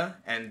Aya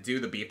and do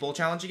the Beeple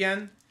challenge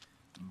again.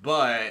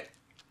 But...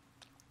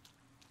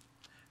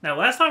 Now,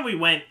 last time we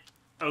went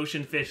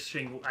ocean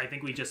fishing, I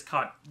think we just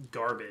caught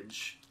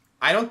garbage.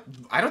 I don't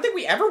think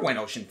we ever went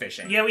ocean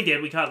fishing. Yeah, we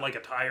did. We caught, like,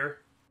 a tire.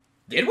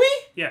 Did we?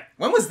 Yeah.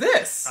 When was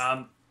this?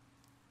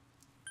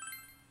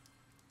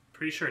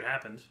 Pretty sure it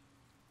happened.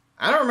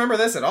 I don't remember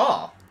this at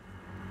all.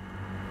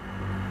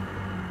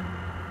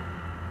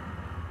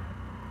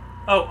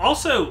 Oh,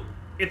 also,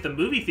 if the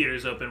movie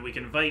theater's open, we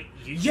can invite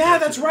Yukiko. Yeah,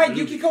 that's to the right.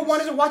 movies. Yukiko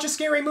wanted to watch a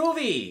scary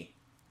movie.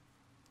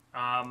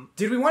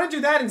 Did we want to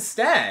do that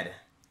instead?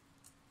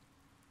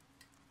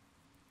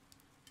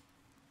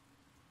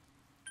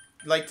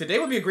 Like, today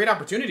would be a great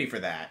opportunity for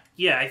that.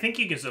 Yeah, I think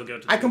you can still go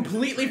to the I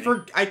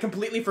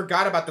completely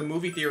forgot about the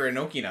movie theater in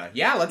Okina.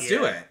 Yeah, let's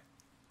do it.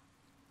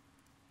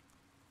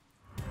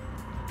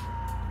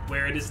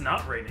 Where it is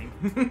not raining.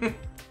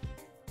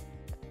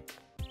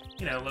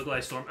 You know,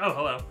 localized storm. Oh,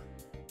 hello.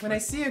 When I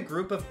see a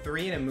group of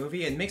 3 in a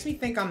movie, it makes me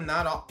think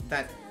not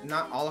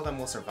all of them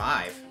will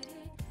survive.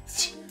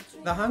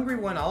 The hungry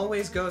one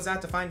always goes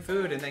out to find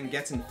food and then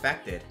gets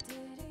infected.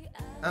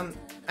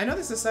 I know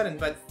this is sudden,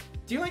 but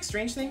do you like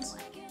strange things?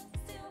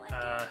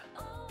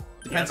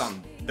 Depends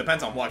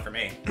on what for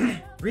me.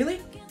 Really?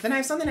 Then I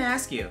have something to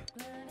ask you.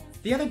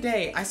 The other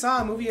day, I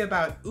saw a movie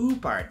about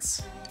oop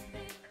arts.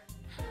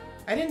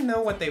 I didn't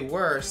know what they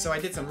were, so I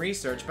did some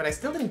research, but I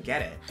still didn't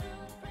get it.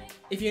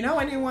 If you know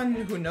anyone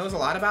who knows a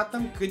lot about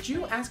them, could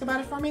you ask about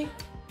it for me?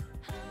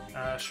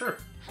 Sure.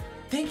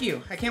 Thank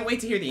you. I can't wait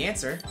to hear the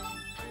answer.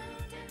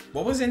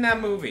 What was in that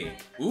movie?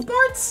 Oop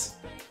arts?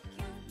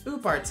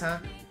 Oop arts, huh?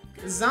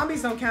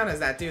 Zombies don't count as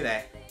that, do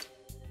they?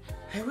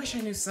 I wish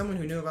I knew someone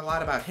who knew a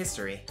lot about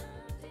history.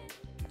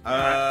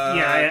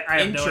 Yeah,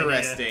 I have no idea.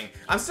 Interesting.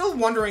 I'm still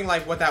wondering,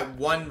 like, what that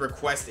one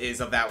request is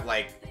of that,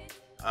 like,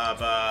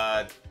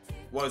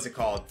 what was it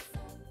called?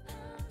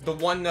 The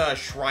one,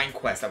 shrine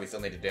quest that we still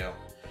need to do.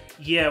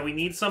 Yeah, we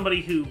need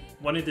somebody who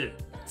wanted to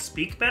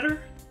speak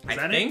better? Is that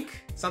I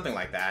think? Something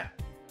like that.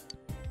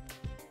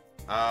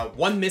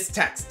 One missed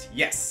text.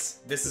 Yes,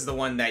 this is the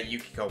one that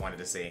Yukiko wanted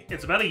to see.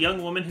 It's about a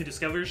young woman who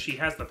discovers she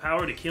has the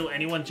power to kill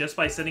anyone just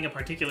by sending a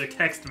particular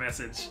text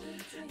message.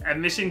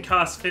 Admission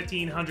costs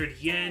 1,500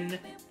 yen.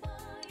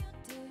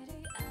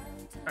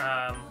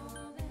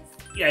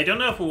 Yeah, I don't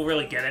know if we'll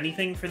really get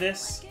anything for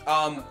this.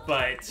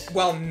 But...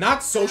 Well,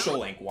 not social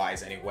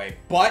link-wise, anyway,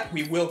 but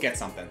we will get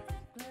something.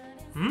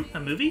 A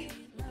movie?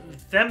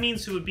 That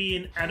means it would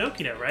be at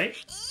Okina, right?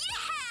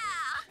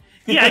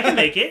 Yeah, I can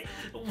make it.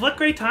 What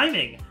great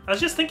timing. I was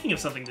just thinking of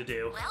something to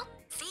do. Well,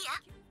 see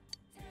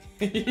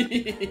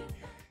ya.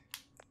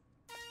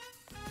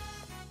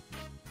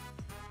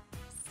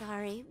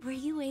 Sorry, were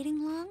you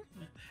waiting long?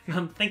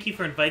 Thank you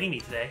for inviting me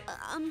today.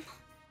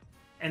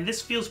 And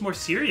this feels more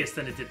serious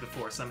than it did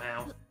before,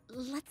 somehow.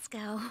 Let's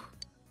go.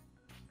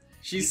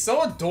 She's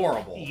so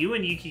adorable. You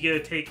and Yukiko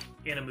take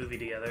in a movie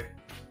together.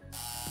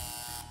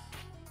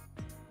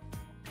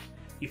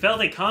 You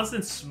felt a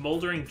constant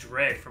smoldering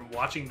dread from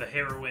watching the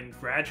heroine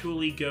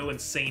gradually go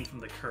insane from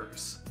the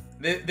curse.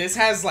 This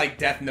has, like,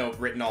 Death Note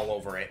written all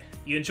over it.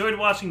 You enjoyed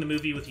watching the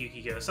movie with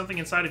Yukiko. Something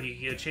inside of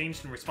Yukiko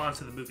changed in response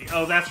to the movie.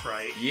 Oh, that's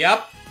right.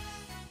 Yep.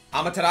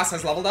 Amaterasu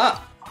has leveled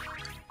up.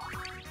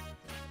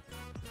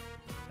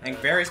 And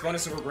various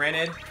bonuses were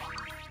granted.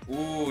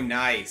 Ooh,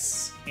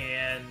 nice.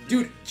 And...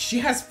 Dude, she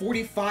has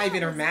 45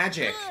 in her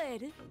magic.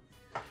 Good.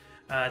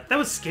 That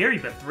was scary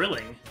but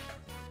thrilling.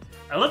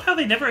 I love how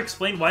they never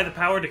explained why the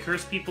power to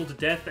curse people to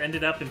death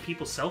ended up in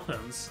people's cell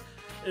phones.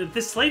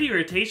 This slight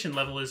irritation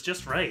level is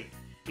just right.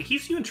 It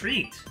keeps you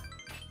intrigued.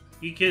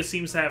 Yukiko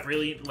seems to have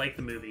really liked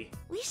the movie.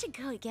 We should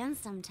go again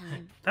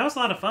sometime. That was a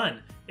lot of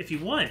fun. If you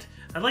want,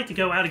 I'd like to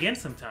go out again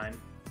sometime.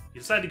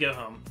 You decide to go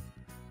home.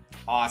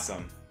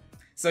 Awesome.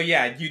 So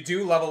yeah, you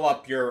do level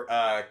up your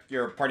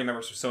party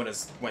members'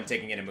 personas when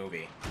taking in a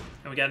movie.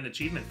 And we got an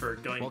achievement for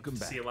going Welcome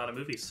to back. see a lot of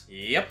movies.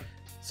 Yep.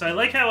 So I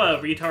like how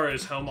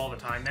Ryutaro's home all the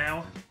time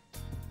now.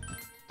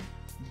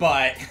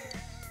 But...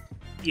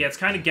 Yeah, it's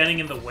kind of getting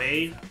in the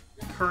way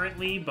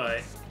currently,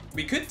 but...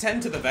 We could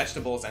tend to the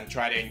vegetables and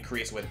try to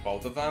increase with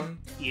both of them.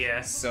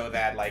 Yeah. So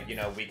that, like, you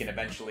know, we can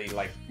eventually,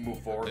 like,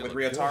 move forward They with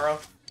look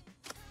Ryotaro.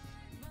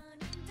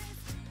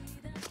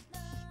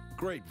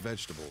 Great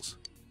vegetables.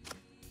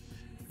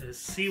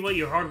 See what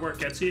your hard work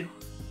gets you.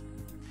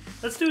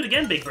 Let's do it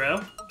again, big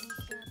bro.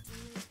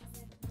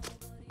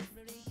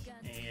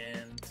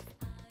 And...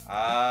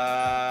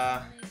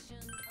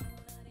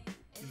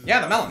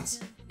 Yeah, the melons.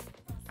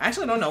 I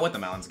actually don't know what the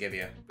melons give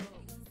you.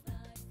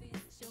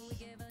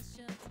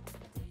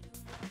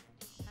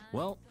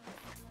 Well,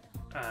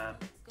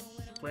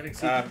 planting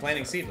seedlings.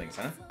 Planting seedlings,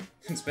 huh?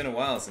 It's been a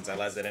while since I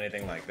last did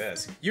anything like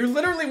this. You're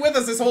literally with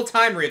us this whole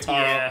time, Ryotaro.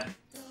 Yeah.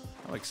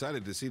 I'm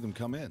excited to see them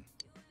come in.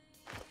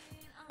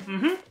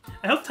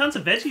 I hope tons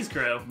of veggies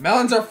grow.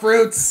 Melons are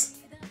fruits!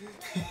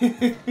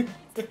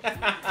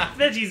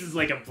 Veggies is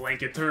like a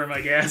blanket term,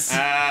 I guess.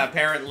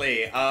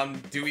 Apparently.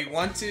 Do we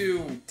want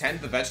to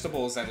tend the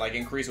vegetables and, like,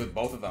 increase with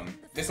both of them?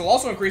 This will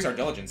also increase our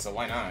diligence, so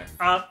why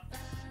not?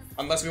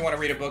 Unless we want to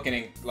read a book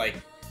and, like...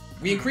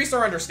 We increased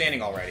our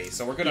understanding already,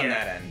 so we're good on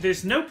that end.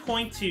 There's no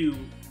point to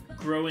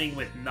growing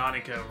with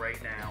Nanako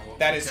right now.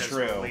 That is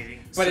true.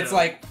 But it's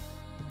like...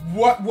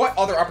 What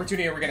other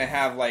opportunity are we gonna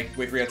have, like,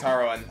 with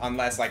Ryotaro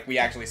unless, like, we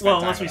actually spend time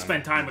with him? Unless we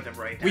spend time with him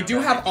right now. We do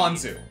have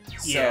Anzu.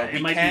 So yeah,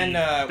 it might be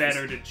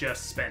better to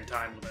just spend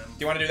time with him. Do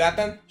you want to do that,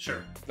 then?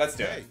 Sure. Let's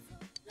do it.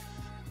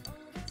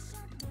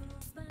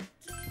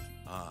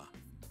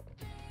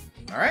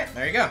 Alright,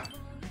 there you go.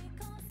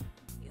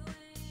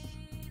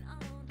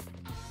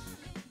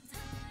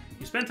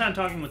 You spend time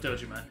talking with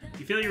Dojima.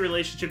 You feel your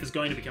relationship is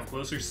going to become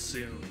closer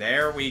soon.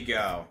 There we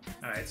go.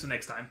 Alright, so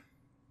next time.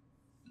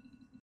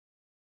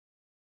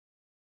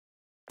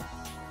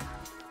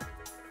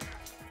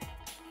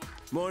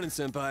 Morning,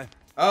 Senpai.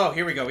 Oh,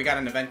 here we go. We got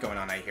an event going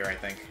on out here, I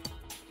think.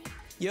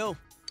 Yo.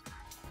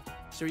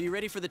 So are you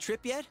ready for the trip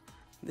yet?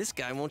 This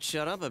guy won't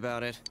shut up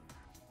about it.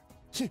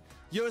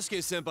 Yosuke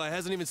Senpai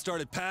hasn't even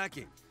started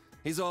packing.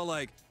 He's all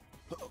like,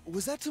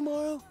 was that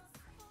tomorrow?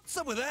 What's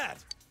up with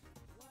that?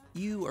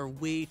 You are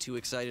way too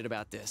excited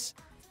about this.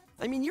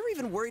 I mean, you're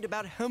even worried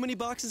about how many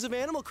boxes of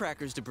animal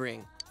crackers to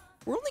bring.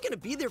 We're only gonna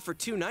be there for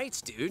 2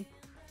 nights, dude.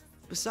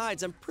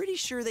 Besides, I'm pretty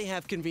sure they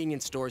have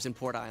convenience stores in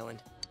Port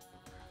Island.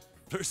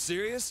 For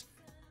serious?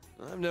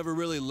 I've never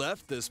really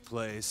left this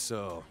place,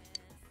 so...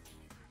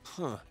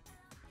 Huh.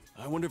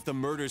 I wonder if the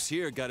murders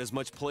here got as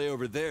much play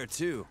over there,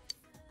 too.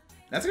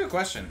 That's a good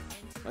question.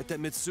 Like that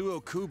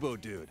Mitsuo Kubo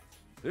dude.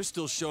 They're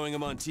still showing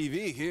him on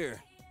TV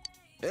here.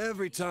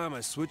 Every time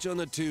I switch on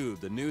the tube,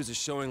 the news is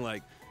showing,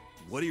 like,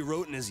 what he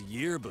wrote in his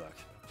yearbook.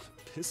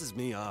 Pisses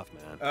me off,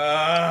 man.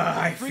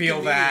 I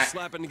feel that.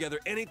 Slapping together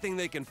anything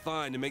they can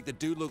find to make the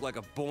dude look like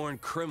a born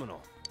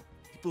criminal.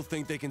 People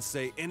think they can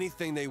say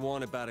anything they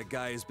want about a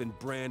guy who's been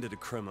branded a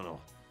criminal.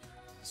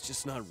 It's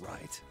just not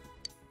right.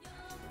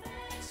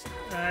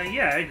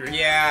 Yeah, I agree.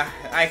 Yeah,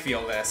 I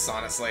feel this,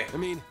 honestly. I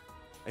mean,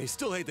 I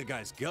still hate the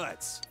guy's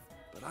guts,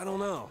 but I don't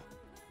know.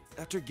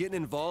 After getting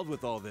involved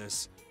with all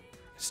this,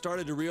 I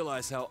started to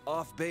realize how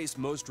off-base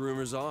most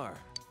rumors are.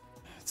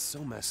 It's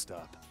so messed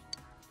up.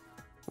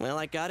 Well,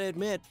 I gotta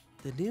admit,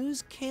 the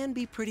news can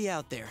be pretty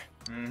out there.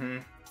 Mm-hmm.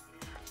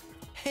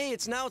 Hey,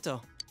 it's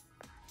Naoto.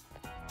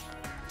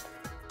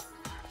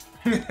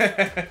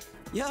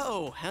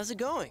 Yo, how's it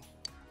going?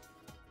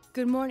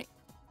 Good morning.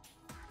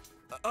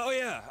 Oh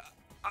yeah,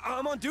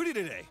 I'm on duty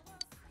today.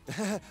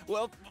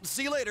 Well,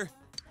 see you later.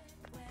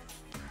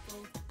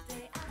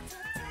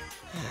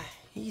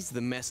 He's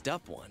the messed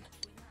up one.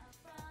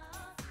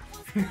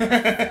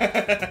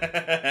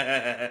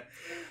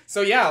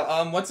 So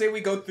yeah, let's say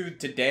we go through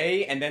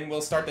today, and then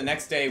we'll start the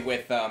next day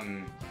with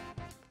the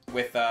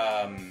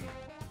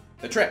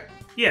trip.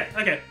 Yeah,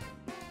 okay.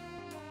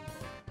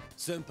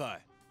 Senpai.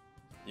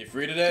 You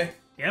free today?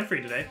 Yeah, I'm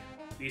free today.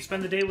 You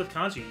spend the day with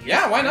Kanji.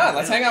 Yeah, why not?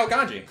 Let's hang out with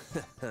Kanji.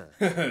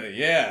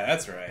 Yeah,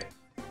 that's right.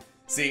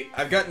 See,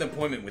 I've got an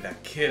appointment with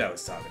that kid I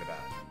was talking about.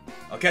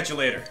 I'll catch you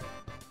later.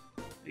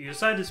 You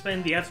decided to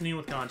spend the afternoon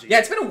with Kanji. Yeah,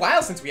 it's been a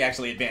while since we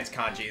actually advanced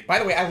Kanji. By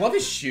the way, I love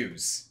his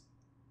shoes.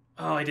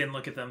 Oh, I didn't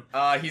look at them.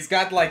 He's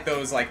got, like,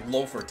 those, like,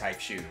 loafer-type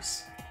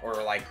shoes. Or,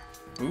 like,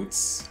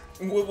 boots.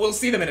 We'll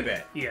see them in a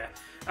bit. Yeah.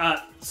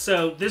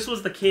 So this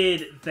was the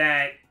kid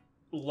that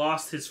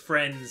lost his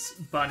friend's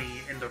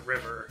bunny in the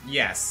river.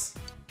 Yes.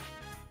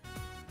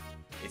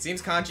 It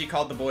seems Kanji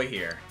called the boy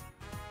here.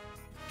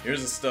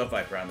 Here's the stuff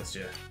I promised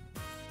you.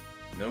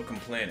 No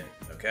complaining,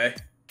 okay?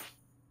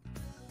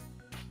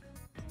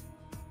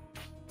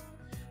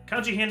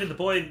 Kanji handed the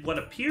boy what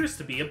appears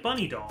to be a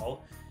bunny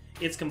doll.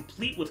 It's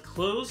complete with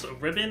clothes, a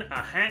ribbon,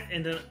 a hat,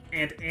 and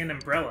an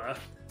umbrella.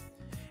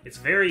 It's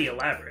very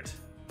elaborate.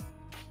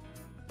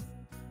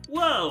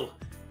 Whoa!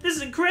 This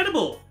is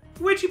incredible!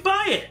 Where'd you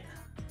buy it?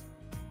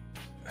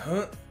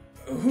 Huh?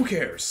 Who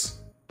cares?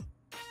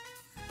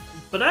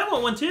 But I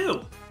want one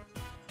too!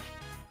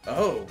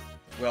 Oh,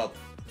 well,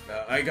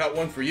 I got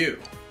one for you.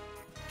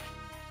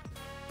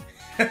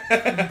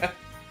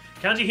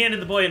 Kanji handed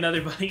the boy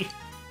another bunny.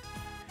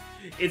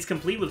 It's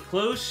complete with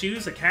clothes,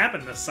 shoes, a cap,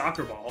 and a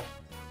soccer ball.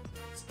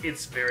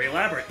 It's very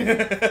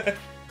elaborate.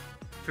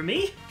 For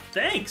me?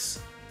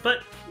 Thanks!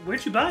 But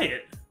where'd you buy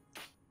it?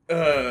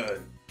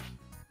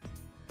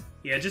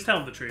 Yeah, just tell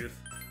him the truth.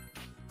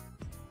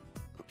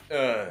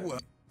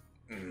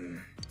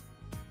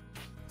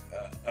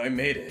 I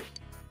made it.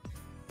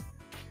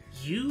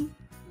 You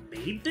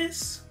made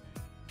this?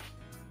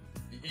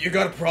 You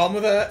got a problem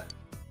with that?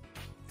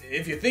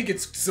 If you think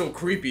it's so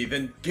creepy,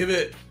 then give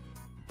it...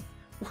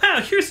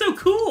 Wow, you're so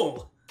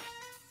cool!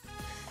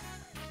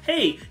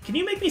 Hey, can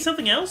you make me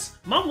something else?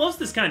 Mom loves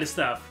this kind of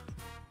stuff.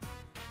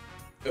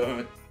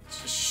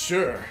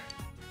 Sure.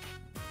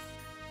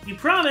 You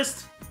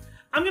promised!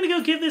 I'm gonna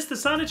go give this to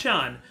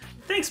Sana-chan.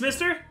 Thanks,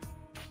 mister!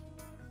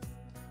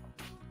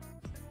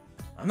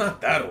 I'm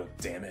not that old,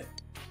 damn it.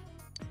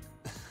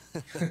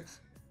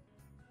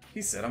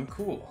 He said I'm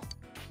cool.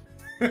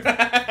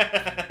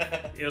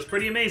 Yeah, It was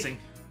pretty amazing.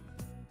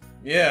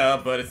 Yeah,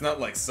 but it's not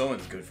like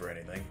sewing's good for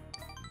anything.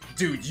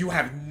 Dude, you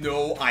have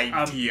no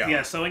idea.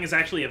 Yeah, sewing is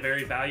actually a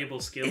very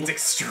valuable skill. It's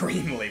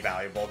extremely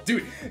valuable.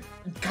 Dude,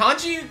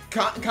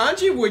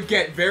 Kanji would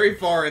get very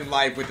far in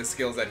life with the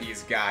skills that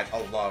he's got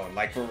alone,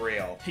 like for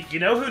real. You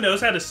know who knows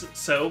how to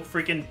sew?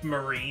 Freaking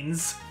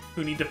Marines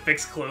who need to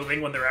fix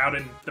clothing when they're out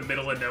in the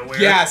middle of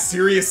nowhere. Yeah,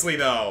 seriously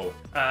though.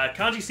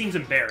 Kanji seems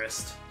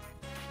embarrassed.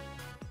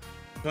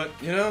 But,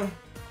 you know,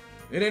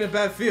 it ain't a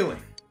bad feeling.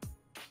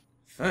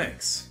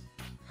 Thanks.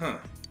 Huh.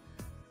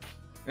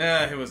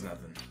 It was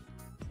nothing.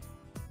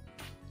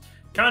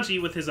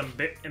 Kanji, with his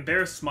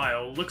embarrassed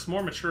smile, looks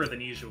more mature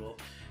than usual.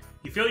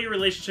 You feel your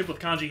relationship with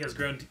Kanji has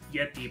grown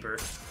yet deeper.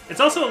 It's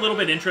also a little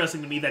bit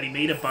interesting to me that he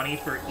made a bunny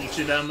for each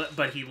of them,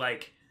 but he,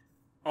 like,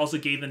 also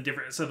gave them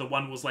different... So the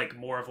one was, like,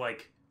 more of,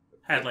 like...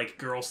 Had, like,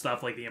 girl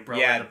stuff, like the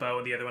umbrella and the bow,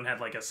 and the other one had,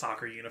 like, a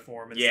soccer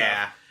uniform and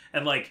stuff.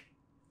 And, like,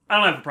 I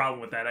don't have a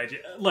problem with that. I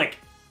just... Like...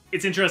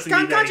 It's interesting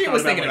to me that he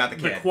thought about,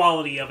 like, the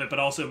quality of it, but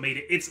also made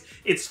it...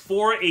 It's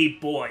for a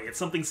boy. It's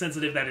something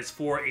sensitive that is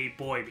for a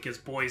boy, because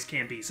boys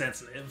can be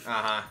sensitive.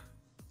 Uh-huh.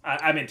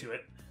 I'm into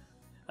it.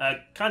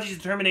 Kanji's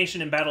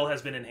determination in battle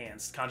has been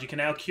enhanced. Kanji can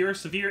now cure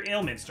severe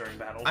ailments during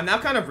battle. I'm now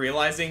kind of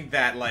realizing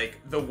that, like,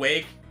 the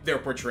way they're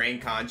portraying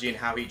Kanji and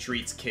how he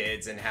treats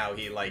kids and how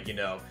he, like, you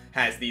know,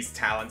 has these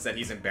talents that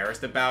he's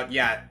embarrassed about,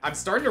 yeah, I'm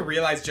starting to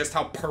realize just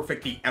how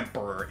perfect the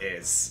Emperor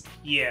is.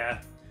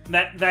 Yeah.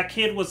 That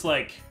kid was,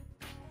 like,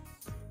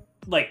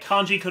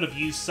 Kanji could have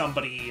used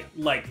somebody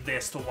like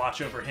this to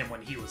watch over him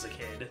when he was a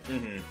kid.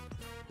 Mm-hmm.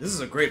 This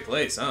is a great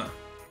place, huh?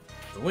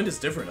 The wind is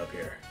different up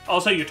here.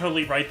 Also, you're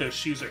totally right, those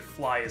shoes are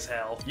fly as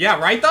hell. Yeah,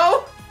 right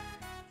though?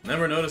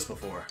 Never noticed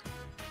before.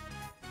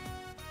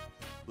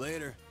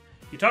 Later.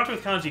 You talked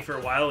with Kanji for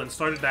a while and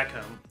started back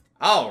home.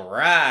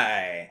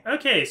 Alright.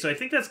 Okay, so I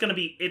think that's gonna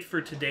be it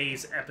for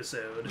today's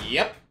episode.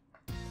 Yep.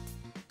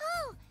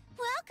 Oh,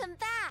 welcome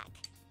back.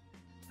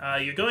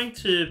 You're going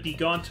to be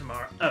gone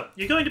tomorrow. Oh,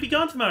 you're going to be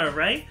gone tomorrow,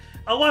 right?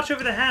 I'll watch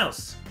over the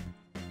house.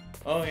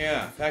 Oh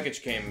yeah,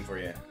 package came for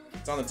you.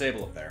 It's on the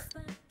table up there.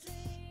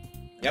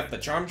 Yep, the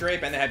charm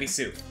drape and the heavy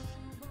suit.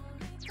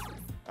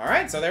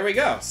 Alright, so there we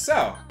go.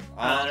 So,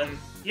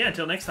 yeah,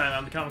 until next time,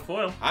 I'm the Comic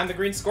Foil. I'm the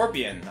Green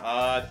Scorpion.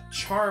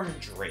 Charm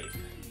drape.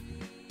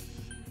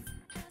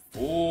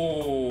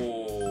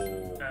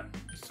 Ooh.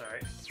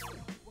 Sorry.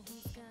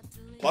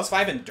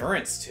 +5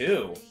 endurance,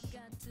 too.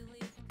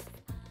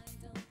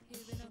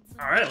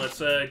 Alright, let's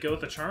go with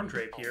the charm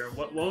drape here.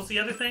 What was the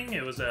other thing?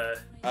 It was a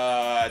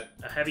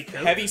heavy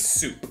coat? Heavy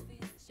soup.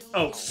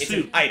 Oh, It's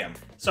soup. an item.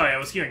 Sorry, I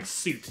was hearing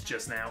suit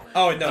just now.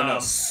 Oh, no,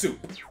 soup.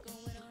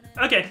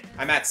 Okay.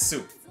 I'm at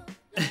soup.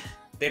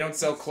 They don't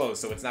sell clothes,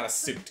 so it's not a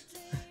suit.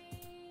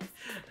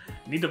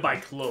 Need to buy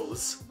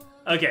clothes.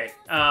 Okay,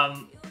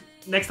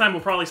 next time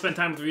we'll probably spend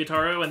time with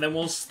Ryotaro, and then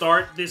we'll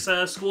start this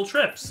school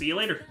trip. See you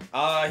later.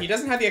 He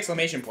doesn't have the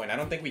exclamation point. I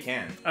don't think we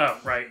can. Oh,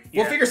 right.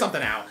 We'll figure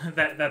something out.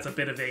 That's a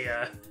bit of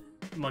a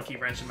monkey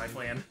wrench in my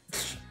plan.